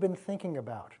have you been thinking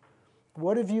about?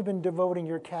 What have you been devoting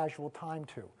your casual time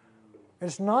to? And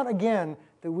it's not, again,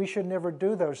 that we should never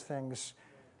do those things,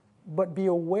 but be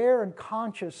aware and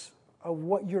conscious of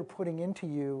what you're putting into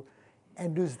you,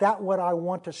 and is that what I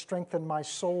want to strengthen my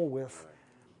soul with?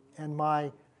 And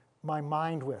my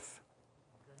mind with?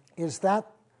 Is that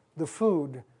the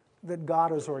food that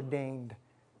God has ordained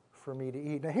for me to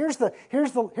eat? Now here's the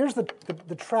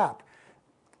trap.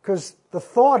 Because the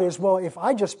thought is, well, if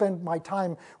I just spend my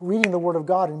time reading the Word of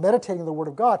God and meditating the Word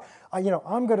of God,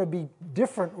 I'm going to be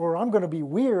different, or I'm going to be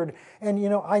weird,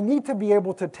 and I need to be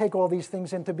able to take all these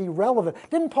things and to be relevant.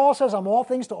 Didn't Paul says, I'm all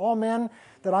things to all men,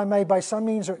 that I may by some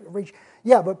means reach?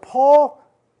 Yeah, but Paul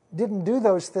didn't do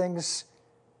those things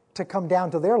to come down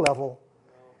to their level.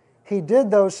 He did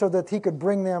those so that he could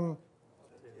bring them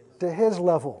to his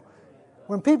level.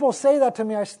 When people say that to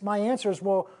me, my answer is,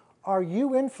 well, are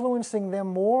you influencing them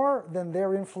more than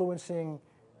they're influencing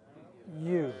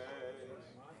you?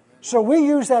 So we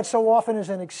use that so often as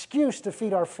an excuse to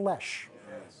feed our flesh.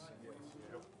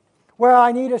 Well,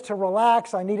 I need us to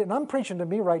relax, I need it, and I'm preaching to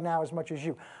me right now as much as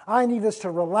you. I need this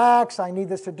to relax, I need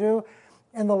this to do.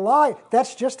 And the lie,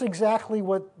 that's just exactly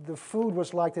what the food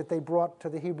was like that they brought to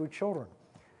the Hebrew children.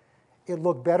 It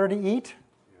looked better to eat.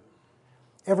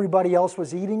 everybody else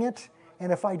was eating it,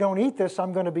 and if I don't eat this,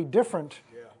 I'm going to be different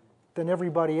than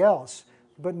everybody else.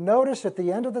 But notice at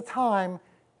the end of the time,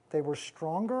 they were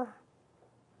stronger,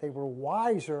 they were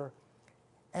wiser,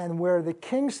 and where the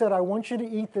king said, I want you to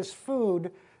eat this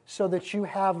food so that you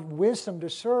have wisdom to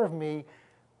serve me,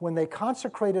 when they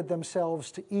consecrated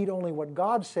themselves to eat only what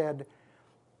God said,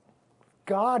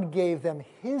 God gave them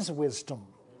His wisdom.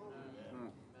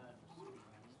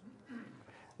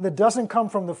 That doesn't come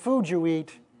from the food you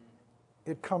eat,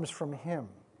 it comes from Him.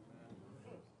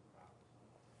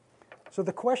 So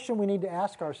the question we need to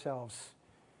ask ourselves,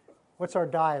 what's our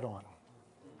diet on?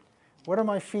 What am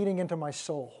I feeding into my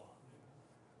soul?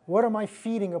 What am I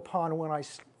feeding upon when I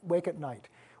wake at night?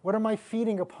 What am I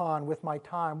feeding upon with my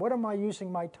time? What am I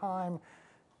using my time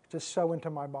to sow into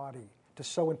my body, to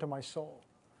sow into my soul?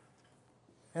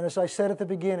 And as I said at the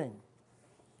beginning,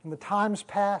 in the times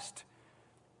past,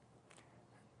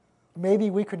 maybe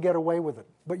we could get away with it.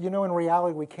 But in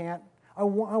reality we can't. I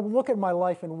look at my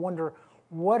life and wonder,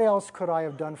 what else could I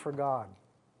have done for God?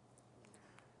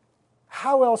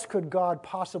 How else could God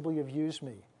possibly have used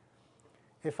me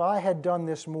if I had done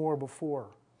this more before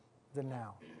than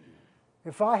now?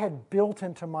 If I had built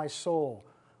into my soul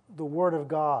the Word of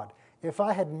God, if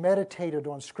I had meditated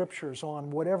on Scriptures, on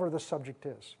whatever the subject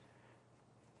is.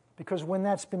 Because when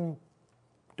that's been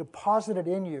deposited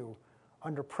in you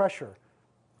under pressure,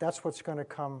 that's what's going to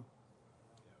come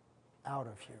out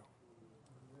of you.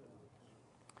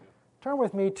 Turn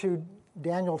with me to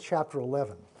Daniel chapter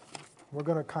 11. We're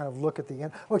going to kind of look at the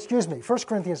end. 1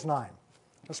 Corinthians 9.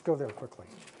 Let's go there quickly.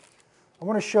 I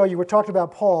want to show you, we talked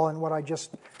about Paul and what I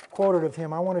just quoted of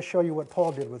him. I want to show you what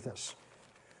Paul did with this.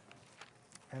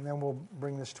 And then we'll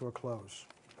bring this to a close.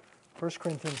 1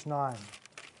 Corinthians 9.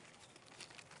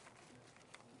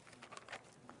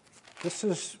 This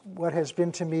is what has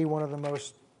been to me one of the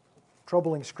most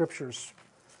troubling scriptures.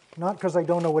 Not because I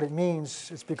don't know what it means,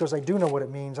 it's because I do know what it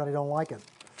means and I don't like it.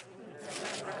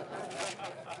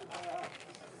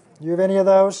 You have any of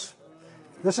those?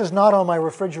 This is not on my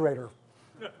refrigerator.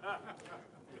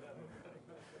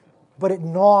 But it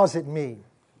gnaws at me.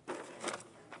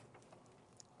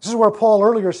 This is where Paul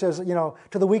earlier says,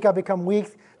 to the weak I become weak,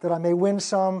 that I may win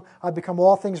some. I become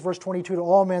all things, verse 22, to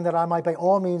all men, that I might by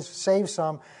all means save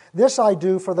some. This I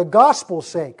do for the gospel's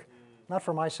sake, not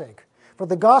for my sake. For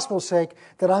the gospel's sake,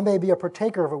 that I may be a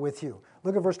partaker of it with you.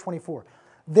 Look at verse 24.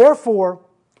 Therefore,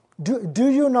 do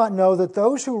you not know that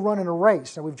those who run in a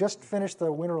race, now we've just finished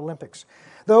the Winter Olympics,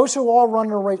 those who all run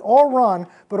in a race, all run,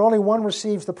 but only one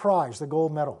receives the prize, the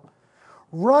gold medal.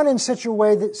 Run in such a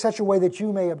way that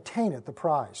you may obtain it, the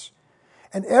prize.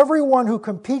 And everyone who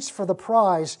competes for the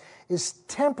prize is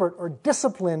temperate or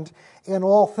disciplined in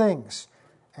all things.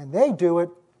 And they do it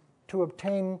to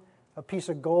obtain a piece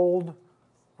of gold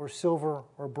or silver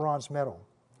or bronze medal,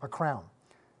 a crown.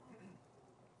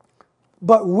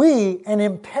 But we, an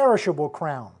imperishable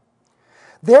crown.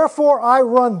 Therefore I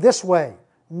run this way,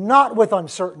 not with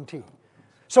uncertainty.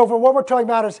 So for what we're talking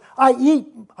about is,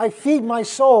 I feed my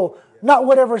soul, not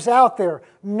whatever's out there,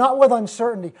 not with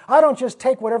uncertainty. I don't just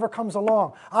take whatever comes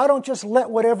along. I don't just let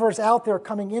whatever's out there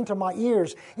coming into my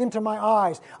ears, into my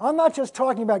eyes. I'm not just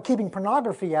talking about keeping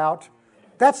pornography out.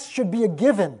 That should be a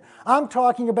given. I'm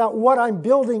talking about what I'm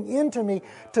building into me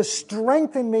to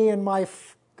strengthen me in my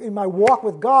walk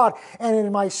with God and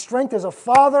in my strength as a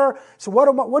father. So what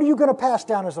are you going to pass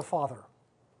down as a father?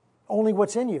 Only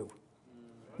what's in you.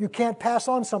 You can't pass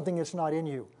on something that's not in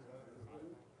you.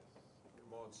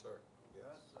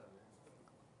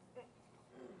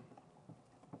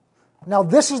 Now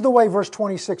this is the way, verse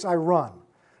 26, I run,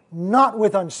 not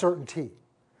with uncertainty.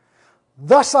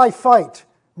 Thus I fight,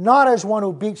 not as one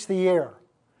who beats the air.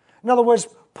 In other words,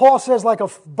 Paul says like a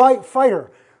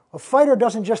fighter. A fighter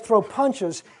doesn't just throw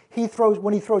punches.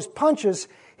 When he throws punches,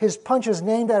 his punch is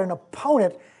named at an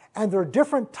opponent, and there are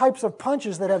different types of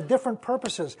punches that have different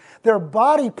purposes. There are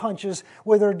body punches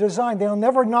where they're designed, they'll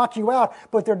never knock you out,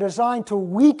 but they're designed to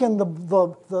weaken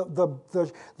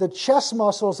the chest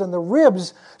muscles and the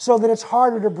ribs so that it's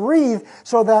harder to breathe,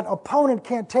 so that opponent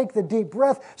can't take the deep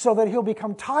breath, so that he'll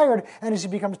become tired, and as he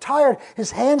becomes tired,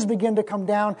 his hands begin to come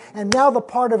down, and now the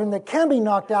part of him that can be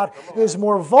knocked out is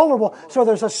more vulnerable. So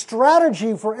there's a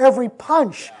strategy for every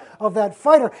punch of that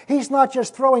fighter. He's not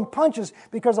just throwing punches,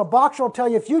 because a boxer will tell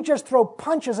you if you just throw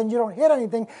punches and you don't hit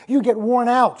anything, you get worn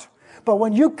out. But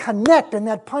when you connect and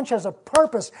that punch has a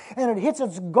purpose and it hits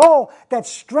its goal, that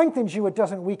strengthens you, it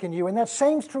doesn't weaken you. And that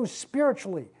same's true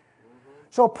spiritually.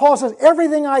 So Paul says,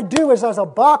 everything I do is as a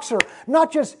boxer,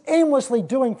 not just aimlessly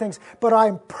doing things, but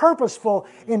I'm purposeful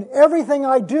in everything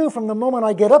I do from the moment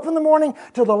I get up in the morning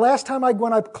to the last time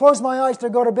when I close my eyes to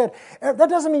go to bed. That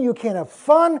doesn't mean you can't have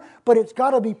fun, but it's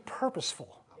got to be purposeful.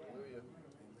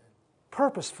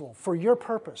 Purposeful for your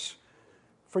purpose,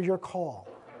 for your call.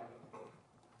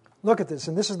 Look at this,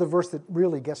 and this is the verse that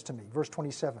really gets to me, verse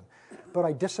 27. But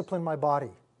I discipline my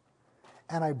body,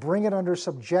 and I bring it under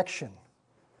subjection,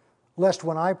 lest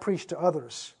when I preach to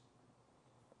others,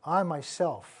 I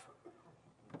myself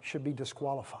should be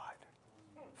disqualified,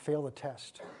 fail the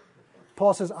test.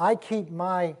 Paul says, I keep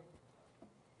my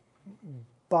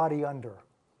body under.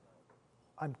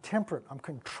 I'm temperate, I'm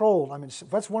controlled.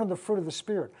 That's one of the fruit of the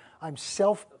Spirit. I'm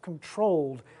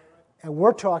self-controlled, and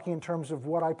we're talking in terms of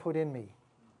what I put in me.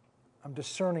 I'm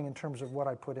discerning in terms of what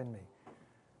I put in me.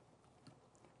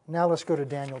 Now let's go to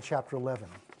Daniel chapter 11.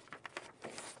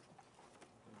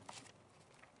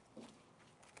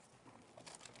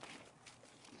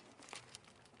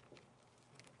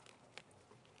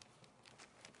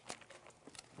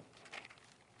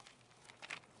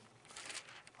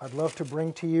 I'd love to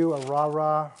bring to you a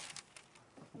rah-rah,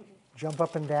 jump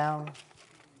up and down.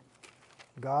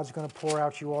 God's going to pour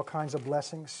out you all kinds of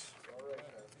blessings.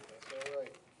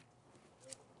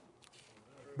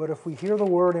 But if we hear the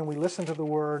Word and we listen to the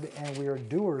Word and we are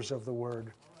doers of the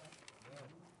Word,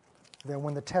 then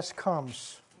when the test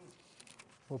comes,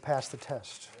 we'll pass the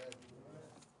test.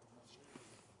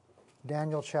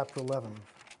 Daniel chapter 11,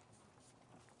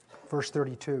 verse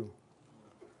 32.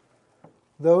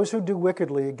 Those who do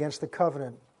wickedly against the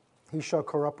covenant, he shall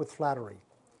corrupt with flattery.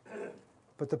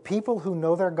 But the people who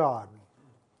know their God,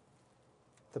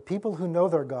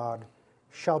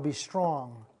 shall be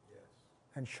strong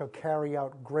and shall carry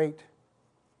out great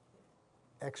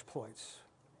exploits.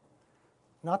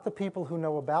 Not the people who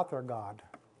know about their God,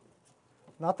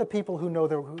 not the people who know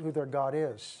who their God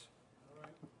is,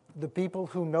 the people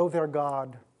who know their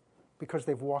God because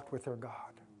they've walked with their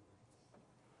God.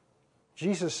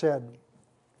 Jesus said,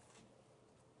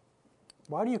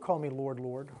 why do you call me Lord,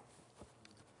 Lord,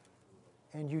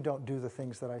 and you don't do the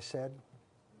things that I said?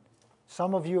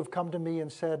 Some of you have come to me and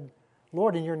said,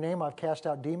 Lord, in your name I've cast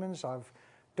out demons, I've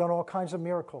done all kinds of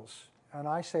miracles. And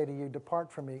I say to you, depart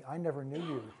from me, I never knew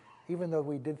you, even though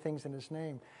we did things in his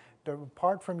name.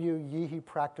 Depart from you, ye who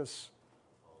practice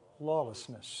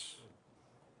lawlessness.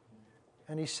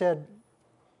 And he said,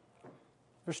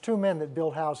 there's two men that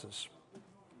build houses.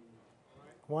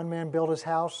 One man built his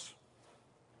house,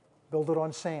 built it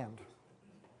on sand.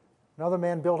 Another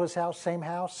man built his house, same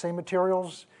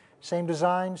materials, same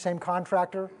design, same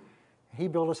contractor. He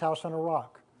built his house on a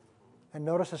rock. And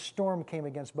notice a storm came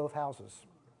against both houses.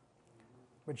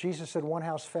 But Jesus said one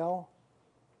house fell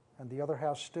and the other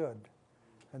house stood.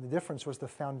 And the difference was the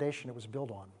foundation it was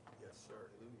built on. Yes, sir.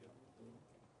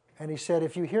 And he said,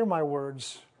 if you hear my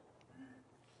words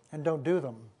and don't do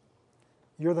them,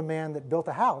 you're the man that built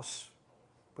a house,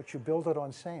 but you built it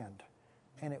on sand,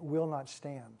 and it will not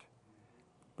stand.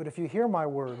 But if you hear my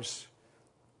words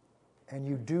and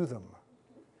you do them,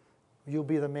 you'll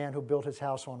be the man who built his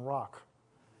house on rock.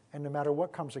 And no matter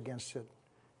what comes against it,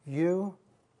 you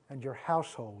and your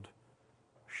household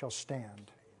shall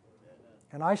stand.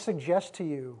 And I suggest to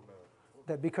you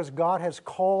that because God has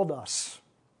called us,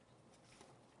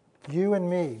 you and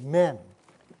me, men,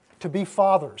 to be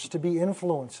fathers, to be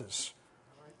influences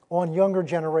on younger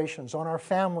generations, on our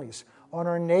families, on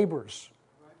our neighbors.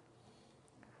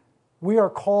 We are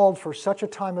called for such a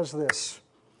time as this.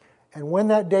 And when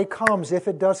that day comes, if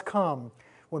it does come,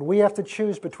 when we have to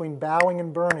choose between bowing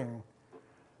and burning,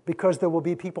 because there will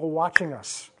be people watching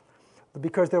us,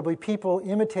 because there will be people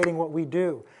imitating what we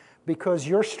do, because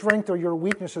your strength or your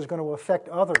weakness is going to affect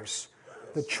others,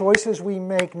 the choices we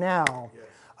make now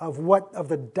of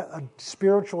the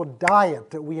spiritual diet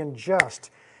that we ingest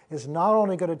is not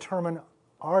only going to determine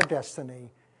our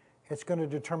destiny, it's going to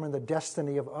determine the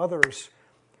destiny of others.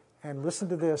 And listen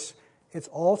to this, it's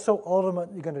also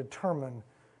ultimately going to determine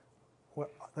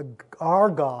what our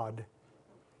God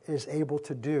is able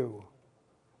to do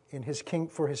in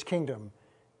for his kingdom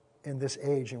in this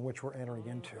age in which we're entering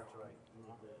into.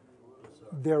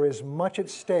 There is much at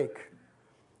stake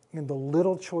in the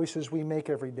little choices we make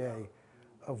every day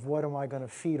of what am I going to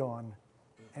feed on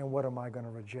and what am I going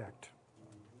to reject.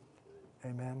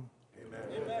 Amen?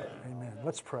 Amen. Amen.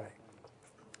 Let's pray.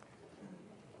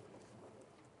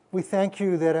 We thank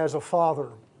you that as a Father,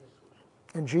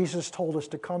 and Jesus told us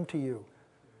to come to you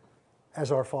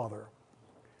as our Father.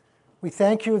 We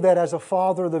thank you that as a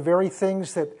Father, the very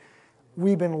things that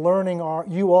we've been learning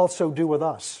you also do with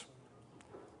us.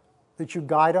 That you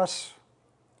guide us,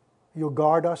 you'll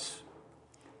guard us,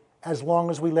 as long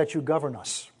as we let you govern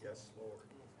us. Yes, Lord.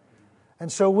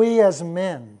 And so we as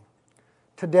men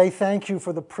today thank you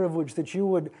for the privilege that you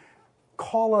would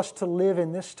call us to live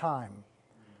in this time.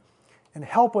 And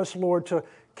help us, Lord, to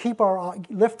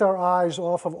lift our eyes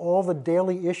off of all the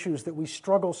daily issues that we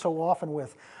struggle so often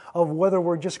with, of whether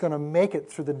we're just going to make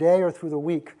it through the day or through the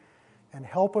week. And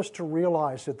help us to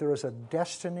realize that there is a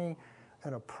destiny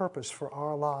and a purpose for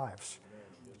our lives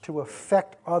to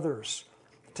affect others,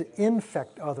 to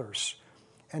infect others,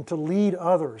 and to lead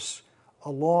others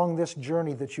along this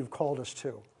journey that you've called us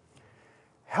to.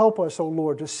 Help us, O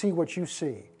Lord, to see what you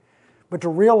see, but to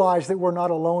realize that we're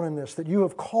not alone in this, that you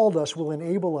have called us, will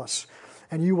enable us,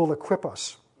 and you will equip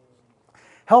us.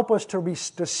 Help us to be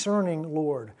discerning,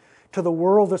 Lord, to the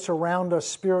world that's around us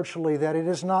spiritually, that it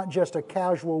is not just a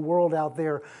casual world out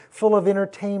there full of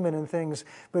entertainment and things,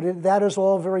 but that is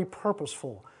all very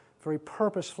purposeful, very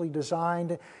purposefully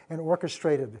designed and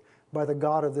orchestrated by the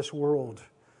God of this world,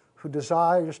 who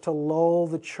desires to lull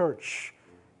the church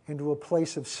into a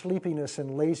place of sleepiness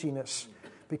and laziness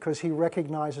because he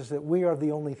recognizes that we are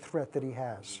the only threat that he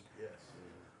has.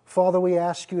 Father, we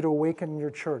ask you to awaken your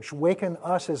church, waken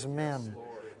us as men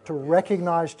to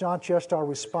recognize not just our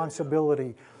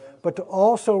responsibility, but to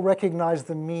also recognize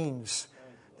the means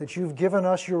that you've given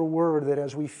us your word, that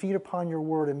as we feed upon your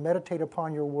word and meditate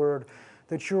upon your word,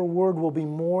 that your word will be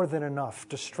more than enough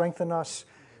to strengthen us,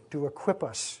 to equip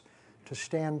us, to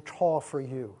stand tall for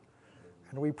you.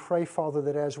 And we pray, Father,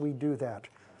 that as we do that,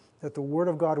 that the word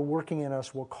of God working in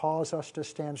us will cause us to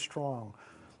stand strong,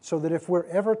 so that if we're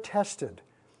ever tested,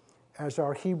 as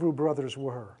our Hebrew brothers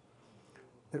were,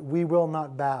 that we will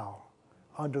not bow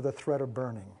under the threat of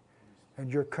burning.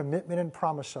 And your commitment and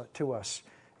promise to us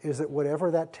is that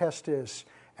whatever that test is,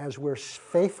 as we're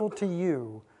faithful to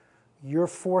you, your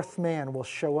fourth man will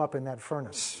show up in that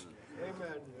furnace.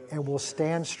 Amen. And will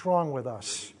stand strong with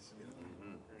us,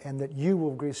 and that you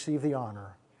will receive the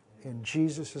honor. In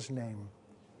Jesus' name,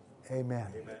 amen.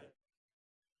 Amen.